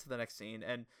 once we get to the next scene,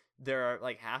 and there are,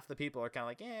 like, half the people are kind of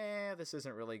like, this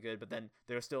isn't really good, but then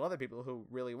there are still other people who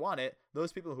really want it.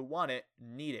 Those people who want it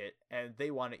need it, and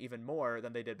they want it even more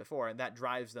than they did before, and that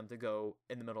drives them to go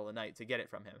in the middle of the night to get it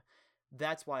from him.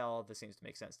 That's why all of this seems to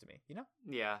make sense to me, you know?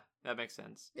 Yeah, that makes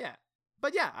sense. Yeah.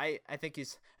 But yeah, I think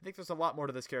there's a lot more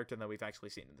to this character than we've actually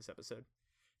seen in this episode.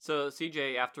 So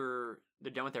CJ, after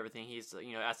they're done with everything, he's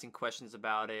asking questions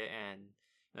about it and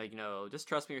like just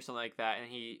trust me or something like that. And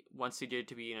he wants CJ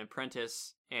to be an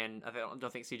apprentice, and I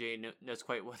don't think CJ knows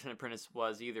quite what an apprentice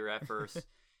was either at first.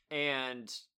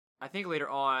 And I think later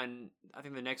on, I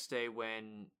think the next day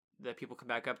when the people come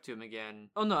back up to him again.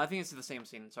 Oh no, I think it's the same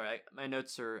scene. Sorry, I think my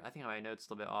notes are a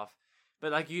little bit off.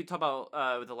 But like you talk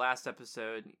about with the last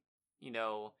episode,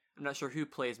 I'm not sure who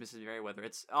plays Mrs. Merriweather.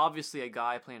 It's obviously a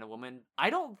guy playing a woman. I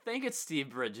don't think it's Steve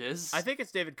Bridges. I think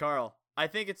it's David Carl. I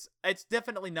think it's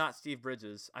definitely not Steve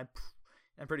Bridges. I'm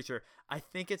pretty sure. I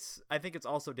think it's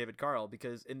also David Carl,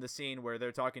 because in the scene where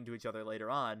they're talking to each other later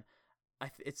on,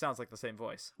 it sounds like the same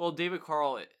voice. Well, David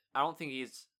Carl, I don't think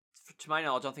to my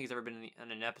knowledge, I don't think he's ever been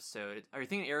in an episode. Are you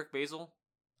thinking Eric Basil?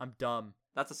 I'm dumb.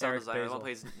 That's the sound designer. The one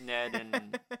plays Ned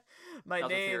and my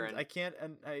Dr. name. Theron. I can't,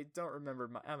 and I don't remember.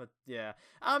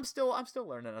 I'm still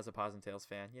learning as a Paz and Tales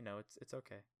fan. It's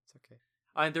okay. It's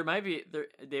okay. There might be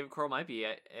David Carl might be.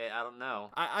 I don't know.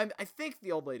 I think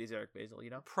the old lady's Eric Basil.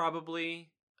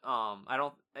 Probably. I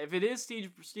don't. If it is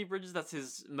Steve Bridges, that's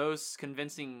his most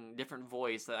convincing different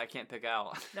voice that I can't pick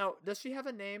out. Now, does she have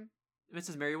a name?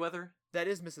 Mrs. Merriweather. That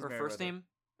is Mrs. Her Merriweather. first name.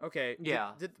 Okay.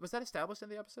 Yeah. Was that established in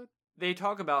the episode? They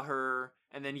talk about her,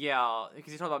 and then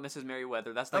because he talked about Mrs.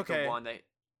 Merriweather. That's like Okay. the one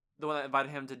that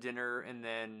invited him to dinner, and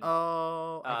then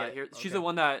she's Okay. the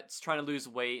one that's trying to lose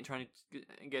weight and trying to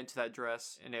get into that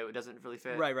dress, and it doesn't really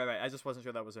fit. Right. I just wasn't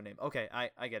sure that was her name. Okay,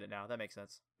 I get it now. That makes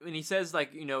sense. And he says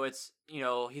it's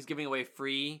he's giving away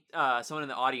free. Someone in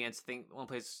the audience, I think one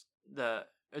plays the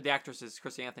actress is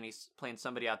Chris Anthony's playing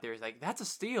somebody out there. He's like, that's a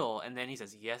steal, and then he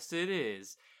says, yes, it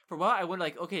is. For a while, I wonder,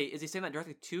 like, okay, is he saying that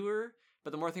directly to her?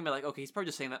 But the more I think about, like, okay, he's probably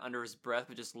just saying that under his breath,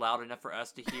 but just loud enough for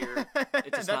us to hear.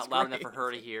 It's just not loud enough for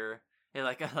her to hear. And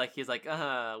like he's like,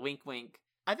 wink, wink.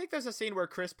 I think there's a scene where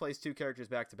Chris plays two characters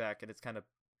back to back, and it's kind of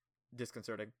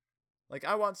disconcerting. Like,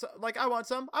 I want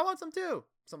some too.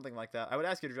 Something like that. I would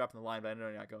ask you to drop in the line, but I know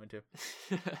you're not going to.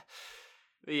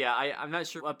 Yeah, I'm not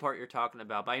sure what part you're talking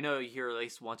about, but I know you hear at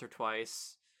least once or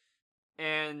twice.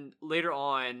 And later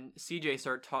on, CJ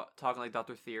started talking like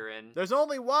Dr. Theron. There's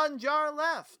only one jar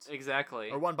left. Exactly.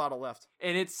 Or one bottle left.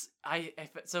 And it's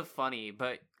so funny,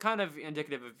 but kind of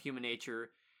indicative of human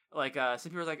nature. Like, some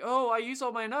people are like, oh, I used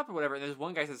all mine up or whatever. And there's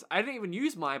one guy says, I didn't even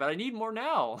use mine, but I need more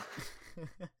now.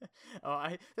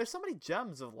 There's so many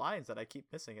gems of lines that I keep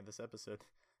missing in this episode.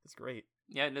 It's great.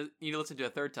 Yeah, you need to listen to it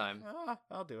a third time.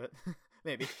 I'll do it.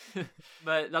 Maybe.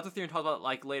 But Dr. Theron talked about,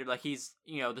 like, later, like, he's,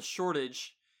 the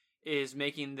shortage is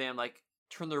making them, like,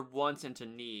 turn their wants into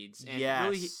needs. And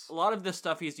really, a lot of the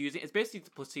stuff he's using, it's basically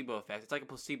the placebo effect. It's like a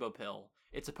placebo pill.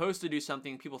 It's supposed to do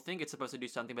something. People think it's supposed to do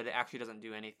something, but it actually doesn't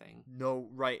do anything. No,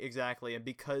 right, exactly. And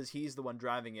because he's the one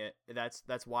driving it, that's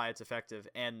why it's effective.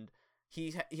 And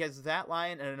he has that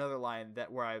line and another line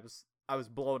where I was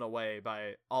blown away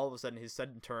by all of a sudden his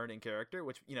sudden turn in character,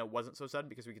 which wasn't so sudden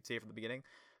because we could see it from the beginning,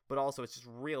 but also it's just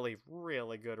really,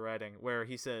 really good writing. Where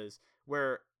he says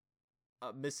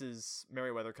Mrs.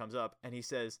 Merriweather comes up and he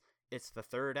says, "It's the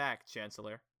third act,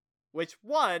 Chancellor," which,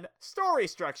 one, story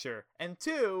structure, and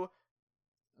two,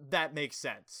 that makes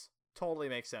sense. Totally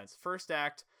makes sense. First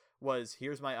act was,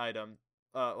 here's my item.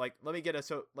 Let me get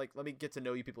to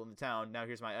know you people in the town. Now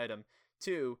here's my item.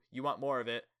 2, you want more of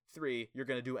it. 3, you're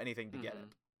gonna do anything to get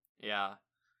it. Yeah.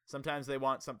 Sometimes they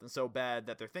want something so bad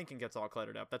that their thinking gets all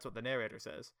cluttered up. That's what the narrator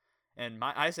says. And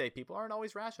I say people aren't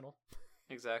always rational.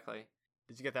 Exactly.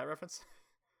 Did you get that reference?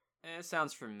 It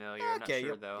sounds familiar. I'm not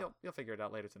sure, though. You'll figure it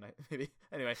out later tonight, maybe.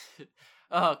 Anyway.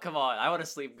 Oh, come on. I want to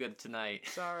sleep good tonight.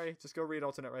 Sorry. Just go read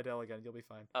Alternate Rydell again. You'll be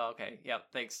fine. Oh, okay. Yep.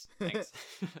 Thanks.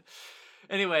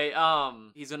 Anyway,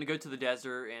 he's going to go to the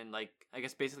desert and, like, I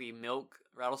guess basically milk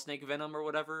rattlesnake venom or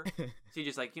whatever. So he's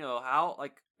just like, how,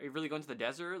 like, are you really going to the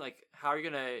desert? Like, how are you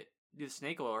going to do the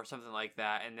snake oil or something like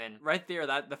that? And then right there,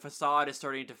 the facade is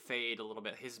starting to fade a little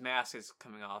bit. His mask is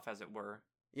coming off, as it were.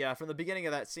 Yeah, from the beginning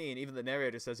of that scene, even the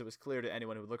narrator says it was clear to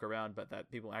anyone who would look around, but that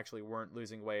people actually weren't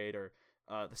losing weight or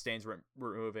the stains weren't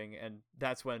moving. And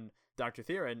that's when Dr.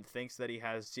 Theron thinks that he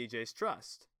has CJ's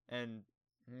trust. And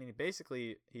I mean,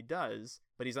 basically he does,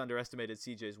 but he's underestimated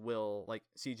CJ's will, like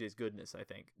CJ's goodness, I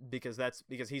think, because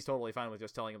he's totally fine with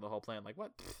just telling him the whole plan. Like,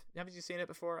 what? Pfft, haven't you seen it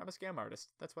before? I'm a scam artist.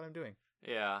 That's what I'm doing.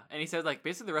 Yeah, and he said like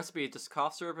basically the recipe is just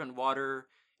cough syrup and water,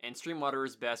 and stream water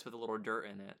is best with a little dirt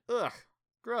in it. Ugh,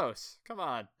 gross. Come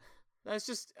on. That's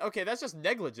just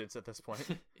negligence at this point.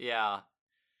 Yeah,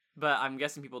 but I'm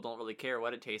guessing people don't really care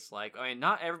what it tastes like. I mean,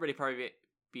 not everybody probably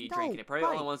be drinking it. Probably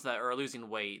the only ones that are losing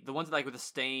weight. The ones like with the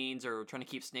stains or trying to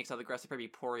keep snakes out of the grass, they probably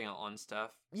be pouring it on stuff.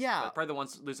 Yeah. But probably the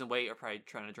ones losing weight are probably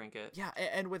trying to drink it. Yeah,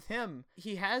 and with him,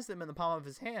 he has them in the palm of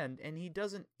his hand, and he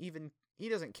doesn't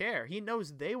care. He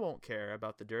knows they won't care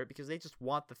about the dirt because they just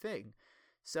want the thing.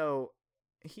 So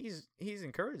he's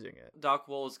encouraging it. Doc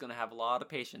Wool is going to have a lot of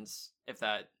patience if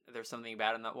there's something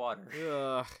bad in that water.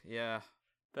 Ugh, yeah.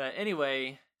 But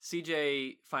anyway,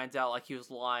 CJ finds out like he was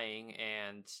lying,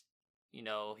 and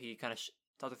he kind of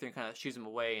Dr. Theron kind of shoos him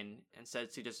away, and instead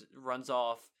he just runs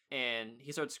off, and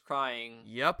he starts crying.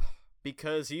 Yep,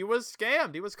 because he was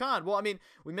scammed. He was conned. Well, I mean,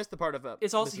 we missed the part of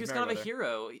it's also Mrs. he was Merriweather. kind of a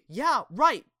hero. Yeah,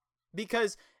 right.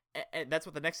 Because and that's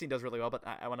what the next scene does really well. But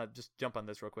I want to just jump on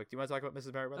this real quick. Do you want to talk about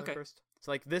Mrs. Merriweather first?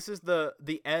 So like this is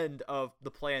the end of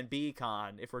the Plan B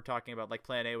con. If we're talking about like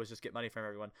Plan A was just get money from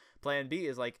everyone. Plan B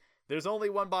is like there's only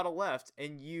one bottle left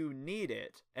and you need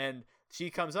it. And she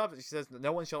comes up and she says,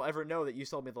 no one shall ever know that you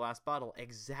sold me the last bottle.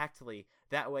 Exactly.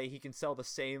 That way he can sell the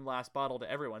same last bottle to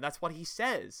everyone. That's what he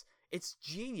says. It's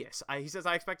genius. He says,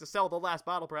 I expect to sell the last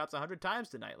bottle perhaps 100 times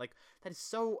tonight. Like, that is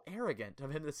so arrogant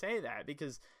of him to say that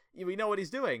because we know what he's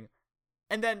doing.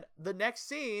 And then the next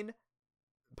scene,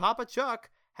 Papa Chuck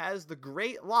has the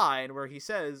great line where he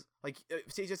says, like,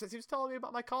 CJ says, he was telling me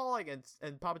about my calling.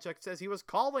 And Papa Chuck says he was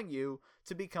calling you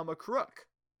to become a crook.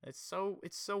 It's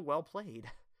so well played.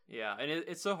 Yeah, and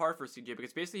it's so hard for CJ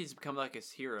because basically he's become like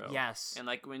his hero. Yes. And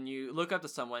like when you look up to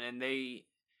someone and they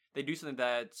do something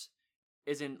that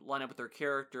isn't line up with their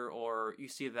character, or you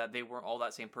see that they weren't all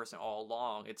that same person all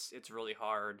along, it's really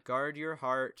hard. Guard your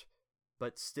heart,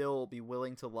 but still be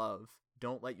willing to love.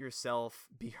 Don't let yourself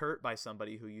be hurt by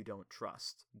somebody who you don't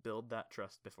trust. Build that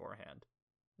trust beforehand.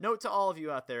 Note to all of you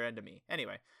out there and to me.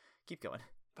 Anyway, keep going.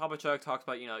 Papa Chuck talks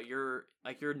about, you're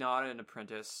not an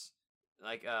apprentice.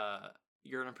 Like,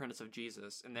 you're an apprentice of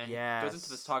Jesus. And then he goes into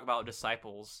this talk about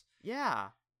disciples. Yeah.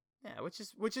 Yeah,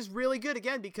 which is really good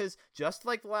again because just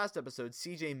like the last episode,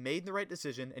 CJ made the right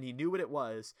decision and he knew what it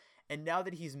was. And now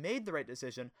that he's made the right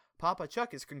decision, Papa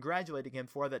Chuck is congratulating him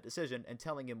for that decision and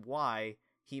telling him why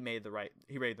he made the right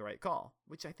call,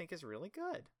 which I think is really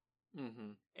good.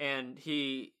 Mm-hmm.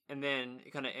 And then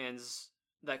it kind of ends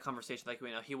that conversation like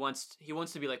he wants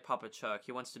to be like Papa Chuck.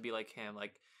 He wants to be like him.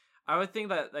 Like I would think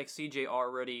that like CJ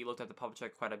already looked at the Papa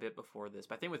Chuck quite a bit before this,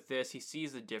 but I think with this he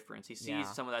sees the difference. He sees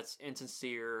someone that's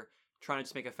insincere, trying to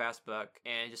just make a fast buck,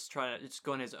 and just trying to just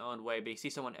go in his own way. But he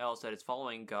sees someone else that is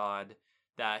following God,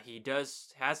 that he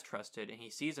has trusted, and he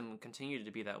sees him continue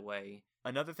to be that way.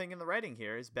 Another thing in the writing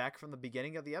here is back from the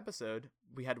beginning of the episode,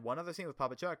 we had one other scene with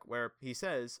Papa Chuck where he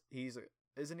says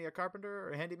isn't he a carpenter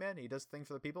or a handyman? He does things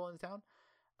for the people in the town.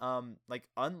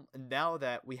 Now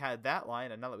that we had that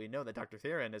line, and now that we know that Dr.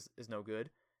 Theron is no good,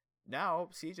 now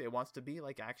CJ wants to be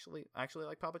like actually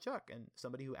like Papa Chuck and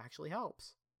somebody who actually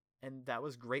helps. And that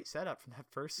was great setup from that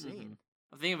first scene. Mm-hmm.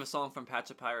 I'm thinking of a song from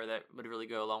Pachapire that would really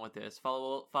go along with this.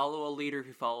 Follow a leader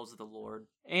who follows the Lord.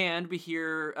 And we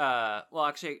hear,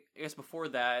 actually, I guess before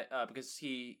that, because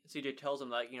CJ tells him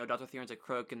that, Dr. Theron's a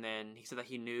crook, and then he said that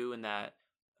he knew and that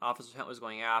Officer Hunt was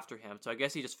going after him. So I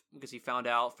guess because he found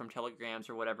out from telegrams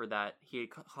or whatever that he had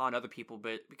conned other people,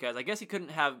 but because I guess he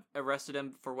couldn't have arrested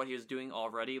him for what he was doing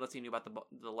already, unless he knew about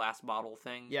the last bottle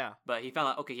thing. Yeah. But he found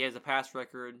out, okay, he has a past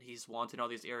record, he's wanted in all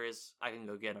these areas, I can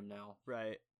go get him now.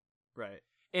 Right.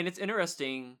 And it's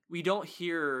interesting, we don't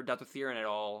hear Dr. Theron at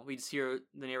all. We just hear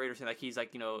the narrator saying like he's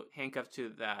like, handcuffed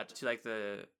to like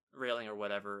the railing or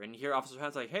whatever, and you hear Officer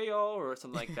Hunt's like, hey y'all, or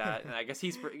something like that. And I guess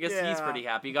he's pretty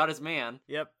happy. He got his man.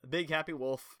 Yep, big happy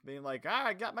wolf being like,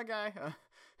 I got my guy.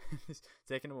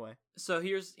 Taking him away. So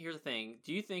here's the thing.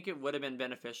 Do you think it would have been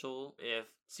beneficial if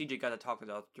CJ got to talk to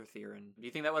Dr. Theron? Do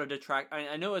you think that would have detracted?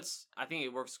 I think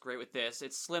it works great with this.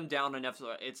 It's slimmed down enough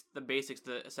so it's the basics,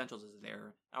 the essentials is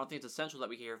there. I don't think it's essential that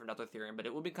we hear from Dr. Theron, but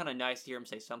it would be kind of nice to hear him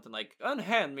say something like,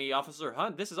 unhand me, Officer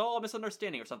Hunt, this is all a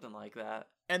misunderstanding, or something like that.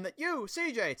 And that you,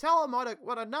 CJ, tell him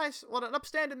what an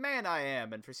upstanding man I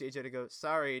am. And for CJ to go,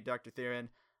 sorry, Dr. Theron,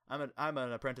 I'm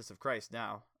an apprentice of Christ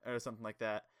now, or something like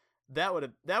that. that would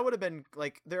have been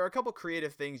like, there are a couple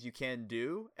creative things you can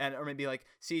do, and or maybe like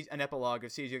an epilogue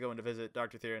of CJ going to visit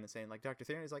Dr. Theron and saying like, Dr.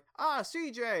 Theron is like,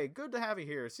 CJ, good to have you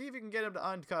here. See if you can get him to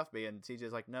uncuff me. And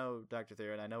CJ's like, no, Dr.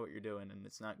 Theron, I know what you're doing, and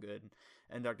it's not good.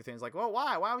 And Dr. Theron's like, well,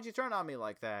 why? Why would you turn on me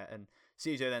like that? And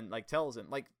CJ then like tells him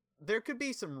like, there could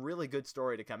be some really good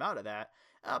story to come out of that,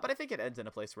 but I think it ends in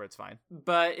a place where it's fine.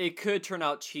 But it could turn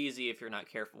out cheesy if you're not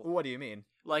careful. What do you mean?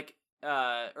 Like,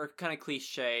 or kind of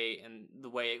cliche in the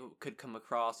way it could come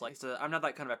across. Like, so I'm not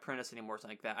that kind of apprentice anymore,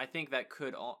 something like that. I think that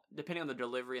could, depending on the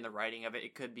delivery and the writing of it,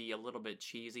 it could be a little bit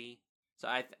cheesy. So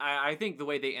I think the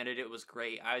way they ended it was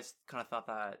great. I just kind of thought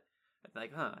that,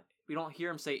 like, we don't hear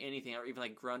him say anything or even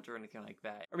like grunt or anything like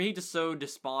that. I mean, he's just so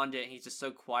despondent. He's just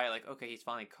so quiet. Like, okay, he's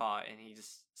finally caught, and he's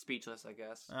just speechless, I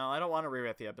guess. Well, I don't want to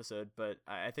rewrite the episode, but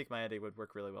I think my ending would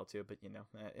work really well too. But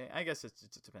I guess it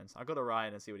depends. I'll go to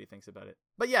Ryan and see what he thinks about it.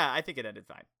 But yeah, I think it ended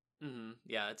fine. Mm-hmm.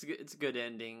 Yeah, it's a good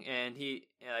ending, and he,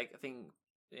 like, I think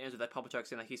it ends with that Puppet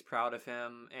saying like he's proud of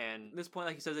him, and at this point,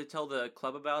 like he says, they tell the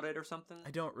club about it or something.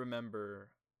 I don't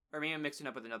remember. Or maybe I'm mixing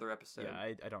up with another episode.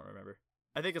 Yeah, I don't remember.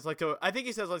 I think it's like I think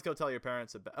he says, "Let's go tell your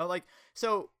parents about." Oh, like,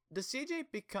 so does CJ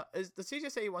does CJ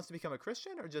say he wants to become a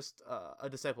Christian or just a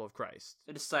disciple of Christ?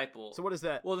 A disciple. So what is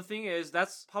that? Well, the thing is,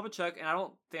 that's Papa Chuck, and I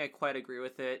don't think I quite agree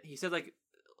with it. He said like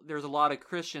there's a lot of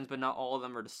Christians, but not all of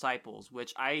them are disciples,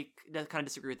 which I kind of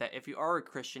disagree with that. If you are a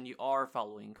Christian, you are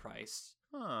following Christ.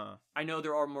 Huh. I know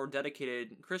there are more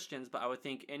dedicated Christians, but I would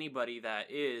think anybody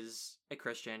that is a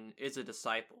Christian is a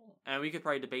disciple. And we could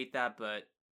probably debate that, but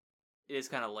it is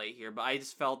kind of late here. But I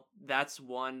just felt that's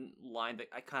one line that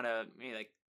I kind of maybe like,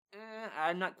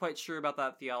 I'm not quite sure about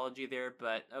that theology there,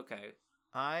 but okay.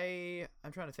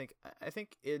 I'm trying to think. I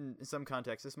think in some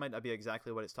context, this might not be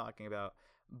exactly what it's talking about,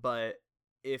 but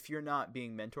if you're not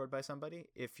being mentored by somebody,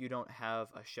 if you don't have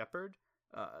a shepherd,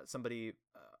 somebody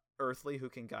earthly who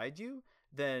can guide you,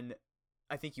 then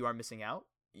I think you are missing out.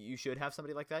 You should have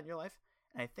somebody like that in your life.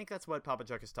 And I think that's what Papa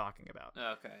Chuck is talking about.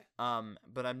 Okay.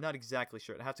 But I'm not exactly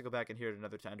sure. I have to go back and hear it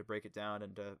another time to break it down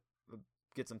and to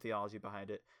get some theology behind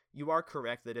it. You are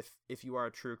correct that if you are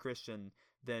a true Christian,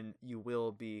 then you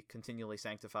will be continually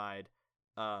sanctified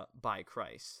by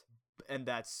Christ. And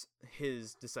that's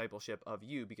his discipleship of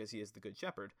you because he is the good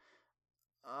shepherd.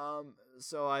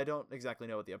 So I don't exactly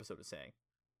know what the episode is saying.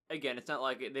 Again, it's not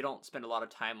like they don't spend a lot of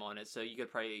time on it, so you could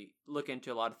probably look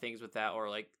into a lot of things with that or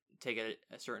like take it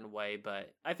a certain way,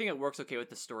 but I think it works okay with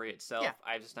the story itself. Yeah.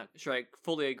 I'm just not sure I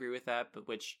fully agree with that, but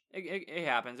which it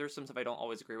happens. There's some stuff I don't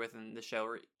always agree with in the show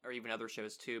or even other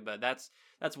shows too, but that's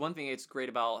one thing it's great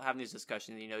about having these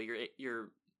discussions. You know,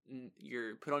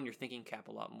 you're put on your thinking cap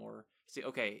a lot more. See,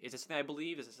 okay, is this something I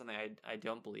believe? Is this something I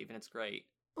don't believe? And it's great.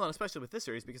 Well, especially with this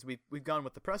series, because we've gone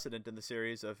with the precedent in the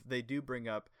series of they do bring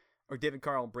up, or David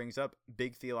Carl brings up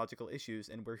big theological issues,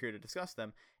 and we're here to discuss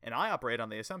them. And I operate on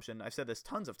the assumption, I've said this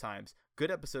tons of times,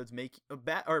 good episodes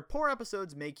poor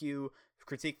episodes make you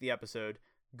critique the episode.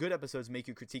 Good episodes make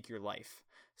you critique your life.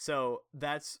 So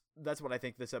that's what I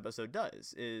think this episode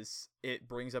does, is it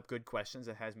brings up good questions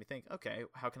and has me think, okay,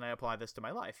 how can I apply this to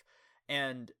my life?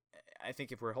 And I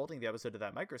think if we're holding the episode to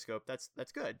that microscope, that's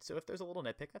good. So if there's a little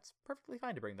nitpick, that's perfectly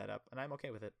fine to bring that up, and I'm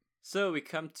okay with it. So we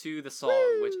come to the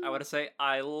song, which I want to say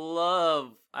I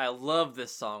love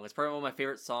this song. It's probably one of my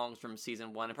favorite songs from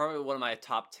season 1, and probably one of my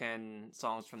top 10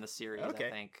 songs from the series, Okay.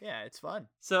 I think. Yeah, it's fun.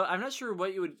 So I'm not sure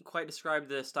what you would quite describe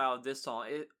the style of this song.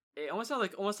 It almost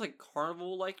sounds like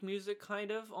carnival-like music, kind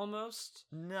of, almost.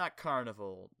 Not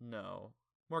carnival, no.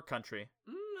 More country.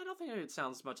 I don't think it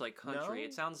sounds much like country. No?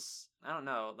 It sounds, I don't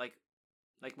know, like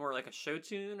more like a show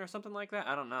tune or something like that.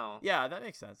 I don't know. Yeah, that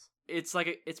makes sense. It's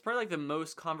probably like the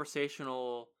most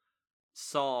conversational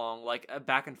song, like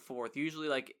back and forth. Usually,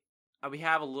 like we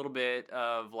have a little bit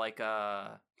of like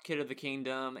Kid of the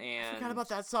Kingdom and I forgot about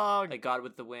that song. like God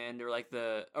with the Wind, or like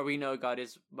or we know God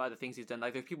is by the things he's done.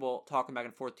 Like there's people talking back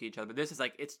and forth to each other, but this is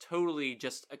like it's totally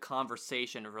just a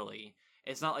conversation. Really,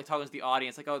 it's not like talking to the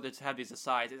audience like, oh, let's have these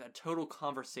asides. It's a total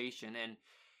conversation, and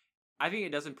I think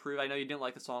it does improve. I know you didn't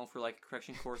like the song for like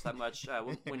correction course that much.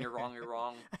 When you're wrong, you're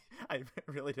wrong. I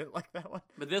really didn't like that one.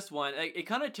 But this one, it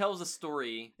kind of tells a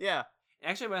story. Yeah.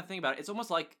 Actually, when I think about it, it's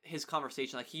almost like his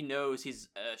conversation. Like he knows he's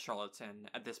a charlatan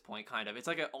at this point, kind of. It's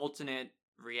like an alternate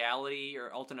reality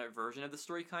or alternate version of the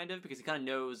story, kind of, because he kind of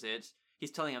knows it. He's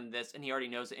telling him this, and he already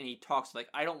knows it, and he talks like,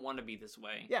 I don't want to be this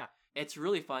way. Yeah. It's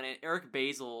really fun. And Eric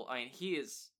Basil, I mean, he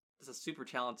is a super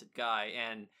talented guy,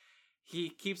 and he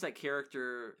keeps that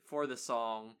character for the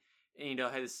song, and, you know,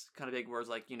 has kind of big words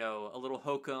like, you know, a little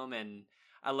hokum, and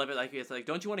I love it. Like, it's like,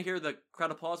 don't you want to hear the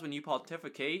crowd applause when you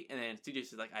pontificate? And then CJ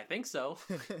says like, I think so.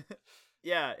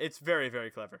 Yeah, it's very,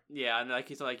 very clever. Yeah, and like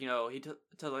he's like, he tells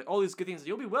like all these good things.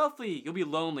 You'll be wealthy. You'll be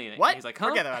lonely. And What? he's like, huh?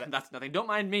 Forget about it. That's nothing. Don't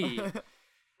mind me.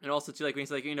 And also too, like when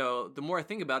he's like, the more I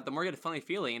think about it, the more I get a funny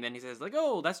feeling. And then he says like,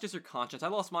 oh, that's just your conscience. I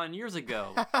lost mine years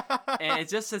ago. And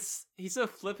it's just he's so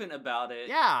flippant about it.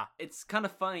 Yeah. It's kind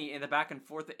of funny in the back and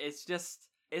forth. It's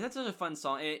such a fun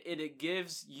song. It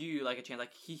gives you like a chance.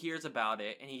 Like he hears about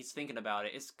it and he's thinking about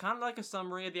it. It's kind of like a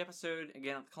summary of the episode.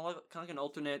 Again, kind of like an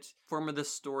alternate form of the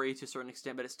story to a certain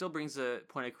extent, but it still brings a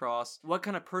point across. What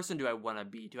kind of person do I want to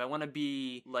be? Do I want to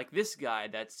be like this guy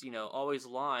that's always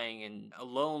lying and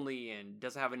lonely and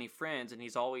doesn't have any friends and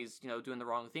he's always doing the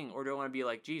wrong thing, or do I want to be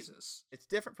like Jesus? It's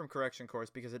different from Correction Course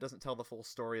because it doesn't tell the full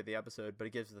story of the episode, but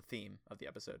it gives the theme of the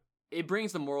episode. It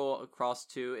brings the moral across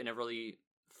too in a really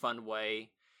fun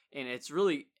way. And it's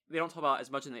really, they don't talk about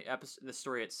as much in the episode, the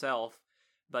story itself,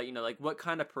 but like what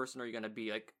kind of person are you going to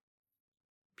be? Like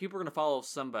people are going to follow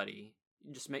somebody.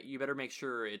 You better make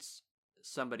sure it's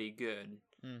somebody good.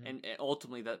 Mm-hmm. And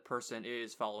ultimately that person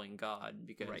is following God,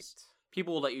 because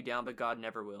people will let you down, but God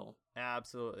never will.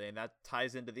 Absolutely. And that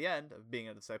ties into the end of being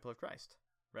a disciple of Christ,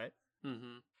 right?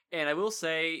 Mm-hmm. And I will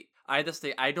say, I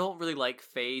don't really like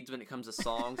fades when it comes to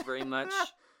songs very much.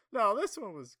 No, this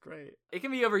one was great. It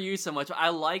can be overused so much. I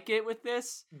like it with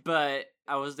this, but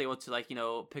I wasn't able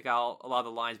to pick out a lot of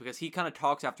the lines because he kind of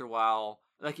talks after a while.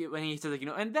 Like when he says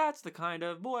and that's the kind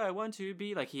of boy I want to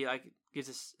be. Like he gives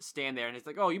us stand there and it's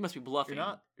like, oh, you must be bluffing.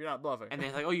 You're not bluffing. And then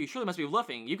it's like, oh, you surely must be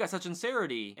bluffing. You've got such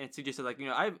sincerity. And CJ said I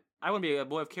want to be a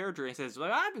boy of character. And he says,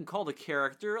 well, I've been called a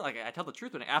character. Like I tell the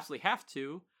truth when I absolutely have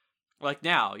to. Like,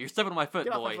 now, you're stepping on my foot,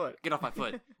 boy. Get off my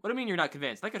foot. What do you mean you're not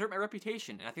convinced? That could hurt my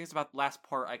reputation. And I think it's about the last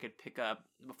part I could pick up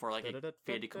before, it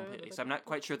faded completely. So I'm not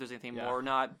quite sure if there's anything more or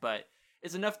not, but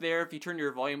it's enough there. If you turn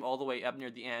your volume all the way up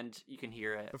near the end, you can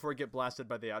hear it. Before we get blasted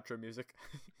by the outro music.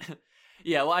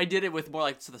 Yeah, well, I did it with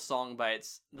more the song by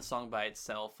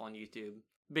itself on YouTube.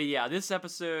 But yeah, this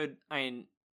episode,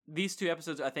 these two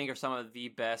episodes, I think, are some of the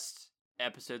best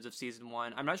episodes of season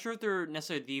 1. I'm not sure if they're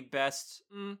necessarily the best...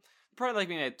 Probably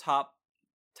being a top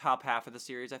half of the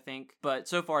series, I think. But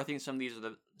so far, I think some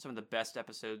of the best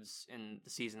episodes in the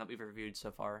season that we've reviewed so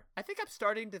far. I think I'm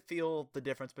starting to feel the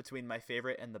difference between my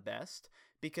favorite and the best,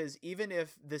 because even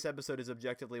if this episode is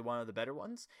objectively one of the better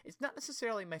ones, it's not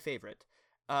necessarily my favorite.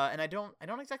 And I don't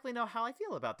exactly know how I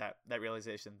feel about that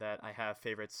realization that I have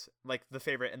favorites. Like the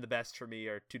favorite and the best for me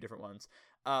are two different ones.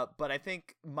 But I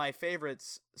think my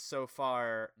favorites so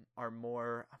far are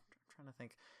more. I'm trying to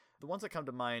think. The ones that come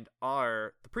to mind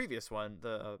are the previous one,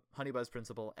 the Honey Buzz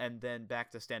Principle, and then back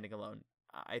to Standing Alone.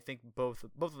 I think both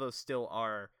of those still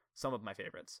are some of my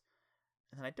favorites.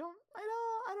 And I don't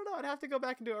know. I'd have to go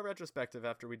back and do a retrospective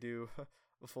after we do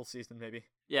a full season, maybe.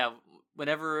 Yeah,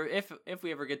 whenever if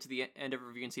we ever get to the end of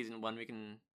reviewing season 1, we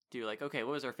can do okay,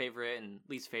 what was our favorite and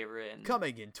least favorite? And...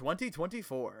 Coming in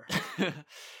 2024.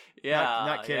 Yeah,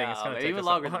 not kidding. Yeah, it's gonna take even us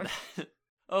longer than that.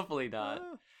 Hopefully not.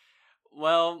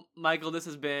 Well, Michael, this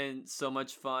has been so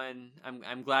much fun.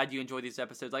 I'm glad you enjoyed these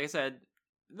episodes. Like I said,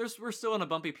 we're still in a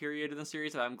bumpy period in the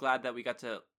series. I'm glad that we got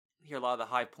to hear a lot of the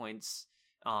high points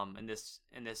in this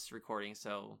recording.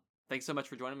 So thanks so much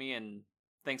for joining me, and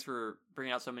thanks for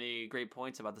bringing out so many great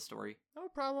points about the story. No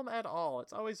problem at all.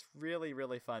 It's always really,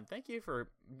 really fun. Thank you for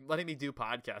letting me do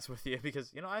podcasts with you,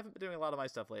 because I haven't been doing a lot of my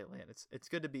stuff lately, and it's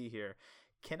good to be here.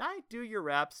 Can I do your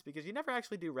raps? Because you never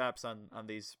actually do raps on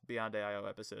these Beyond AIO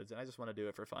episodes, and I just want to do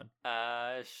it for fun.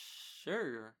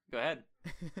 Sure. Go ahead.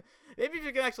 Maybe if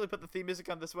you can actually put the theme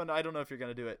music on this one, I don't know if you're going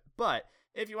to do it. But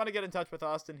if you want to get in touch with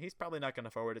Austin, he's probably not going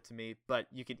to forward it to me, but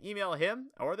you can email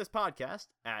him or this podcast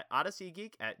at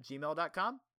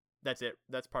odysseygeek@gmail.com. That's it.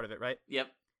 That's part of it, right? Yep.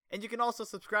 And you can also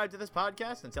subscribe to this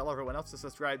podcast and tell everyone else to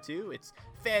subscribe too. It's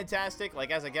fantastic. Like,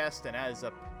 as a guest and as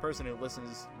a person who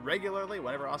listens regularly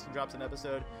whenever Austin drops an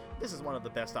episode, this is one of the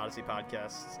best Odyssey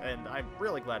podcasts, and I'm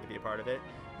really glad to be a part of it.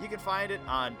 You can find it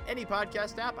on any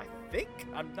podcast app, I think.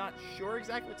 I'm not sure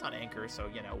exactly. It's on Anchor, so,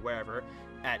 wherever.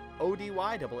 At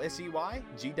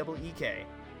ODYSEYGEEK.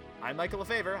 I'm Michael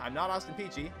LeFavor. I'm not Austin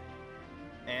Peachy.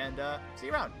 And see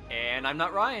you around. And I'm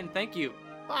not Ryan. Thank you.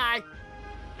 Bye.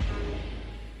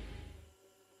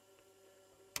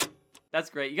 That's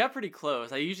great. You got pretty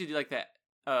close. I usually do that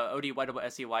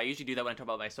ODYSEY. I usually do that when I talk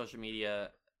about my social media,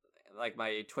 like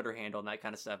my Twitter handle and that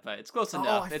kind of stuff. But it's close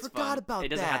enough. I it's forgot fun. about It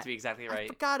doesn't that. have to be exactly right. I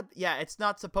forgot. Yeah, it's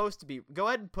not supposed to be. Go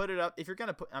ahead and put it up. If you're going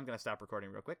to put... I'm going to stop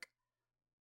recording real quick.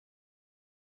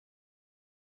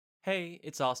 Hey,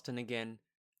 it's Austin again.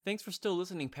 Thanks for still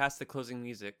listening past the closing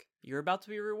music. You're about to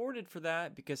be rewarded for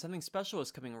that because something special is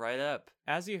coming right up.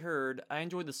 As you heard, I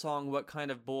enjoyed the song What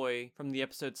Kind of Boy from the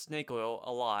episode Snake Oil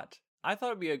a lot. I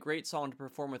thought it'd be a great song to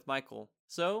perform with Michael.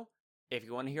 So, If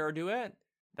you want to hear our duet,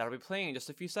 that'll be playing in just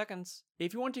a few seconds.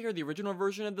 If you want to hear the original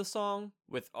version of the song,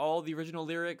 with all the original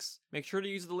lyrics, make sure to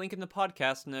use the link in the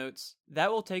podcast notes.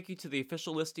 That will take you to the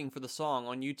official listing for the song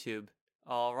on YouTube.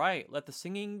 Alright, let the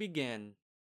singing begin.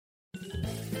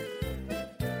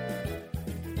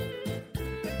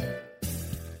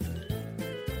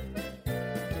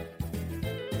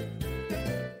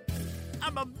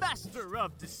 I'm a master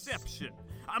of deception.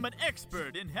 I'm an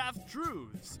expert in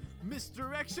half-truths.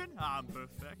 Misdirection, I'm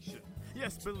perfection.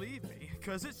 Yes, believe me,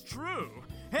 'cause it's true.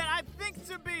 And I think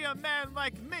to be a man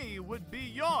like me would be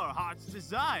your heart's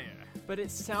desire. But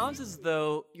it sounds as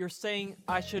though you're saying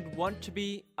I should want to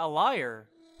be a liar.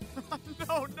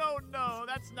 No,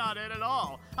 that's not it at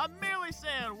all. I'm merely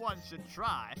saying one should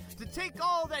try to take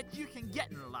all that you can get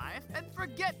in life and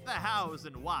forget the hows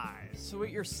and whys. So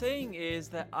what you're saying is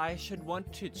that I should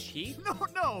want to cheat?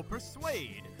 No,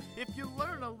 persuade. If you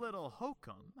learn a little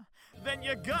hokum, then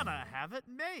you're gonna have it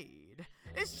made.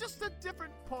 It's just a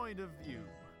different point of view.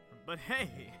 But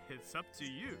hey, it's up to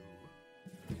you.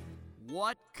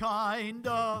 What kind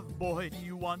of boy do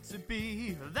you want to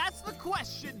be? That's the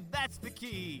question, that's the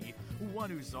key.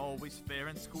 One who's always fair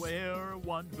and square,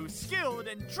 one who's skilled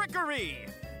in trickery.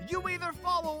 You either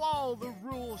follow all the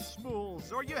rules,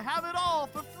 schmools, or you have it all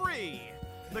for free.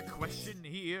 The question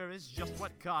here is just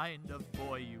what kind of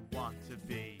boy you want to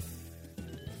be.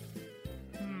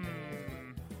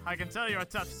 I can tell you're a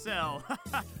tough sell.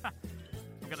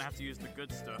 I'm gonna have to use the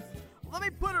good stuff. Let me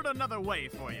put it another way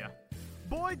for you.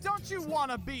 Boy, don't you want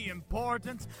to be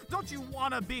important? Don't you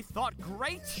want to be thought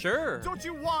great? Sure. Don't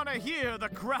you want to hear the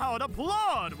crowd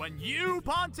applaud when you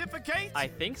pontificate? I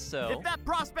think so. If that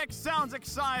prospect sounds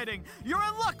exciting, you're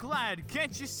in luck, lad,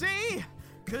 can't you see?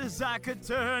 'Cause I could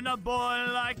turn a boy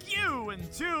like you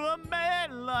into a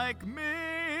man like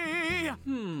me.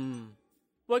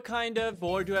 What kind of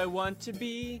boy do I want to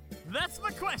be? That's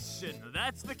the question,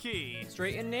 that's the key.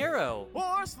 Straight and narrow.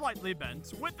 Or slightly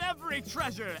bent, with every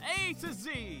treasure, A to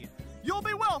Z. You'll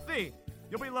be wealthy,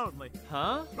 you'll be lonely.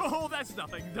 Huh? Oh, that's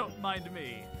nothing, don't mind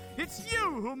me. It's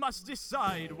you who must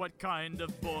decide what kind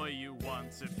of boy you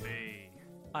want to be.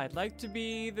 I'd like to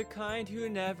be the kind who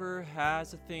never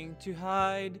has a thing to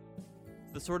hide.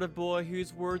 The sort of boy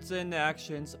whose words and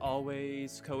actions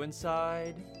always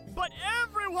coincide. But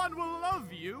everyone will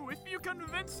love you if you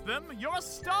convince them you're a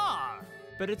star.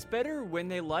 But it's better when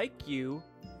they like you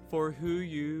for who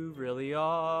you really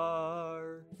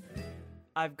are.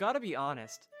 I've got to be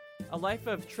honest. A life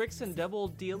of tricks and double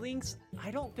dealings,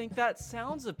 I don't think that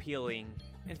sounds appealing.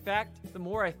 In fact, the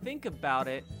more I think about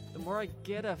it, the more I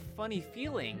get a funny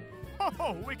feeling.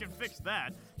 Oh, we can fix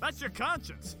that. That's your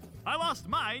conscience. I lost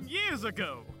mine years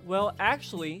ago. Well,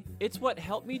 actually, it's what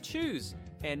helped me choose.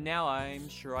 And now I'm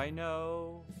sure I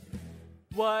know.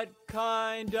 What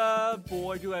kind of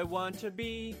boy do I want to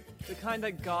be? The kind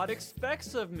that God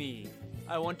expects of me.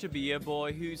 I want to be a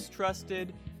boy who's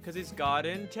trusted, 'cause he's got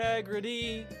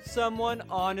integrity. Someone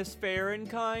honest, fair, and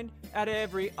kind at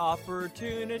every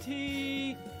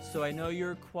opportunity. So I know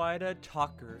you're quite a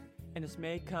talker, and this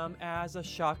may come as a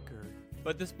shocker.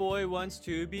 But this boy wants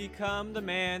to become the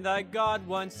man that God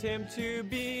wants him to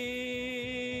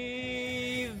be.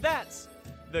 That's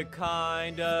the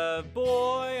kind of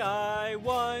boy I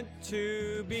want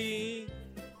to be.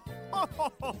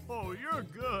 Oh, you're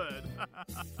good.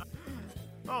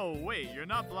 Oh, wait, you're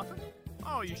not bluffing?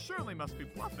 Oh, you surely must be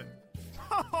bluffing.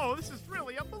 Oh, this is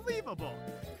really unbelievable.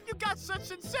 You got such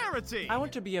sincerity. I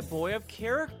want to be a boy of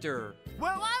character.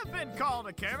 Well, I've been called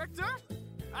a character.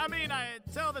 I mean, I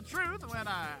tell the truth when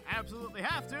I absolutely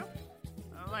have to.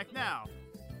 Like now.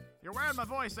 You're wearing my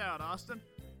voice out, Austin.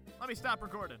 Let me stop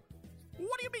recording.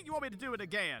 What do you mean you want me to do it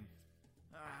again?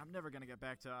 I'm never gonna get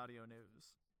back to audio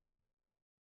news.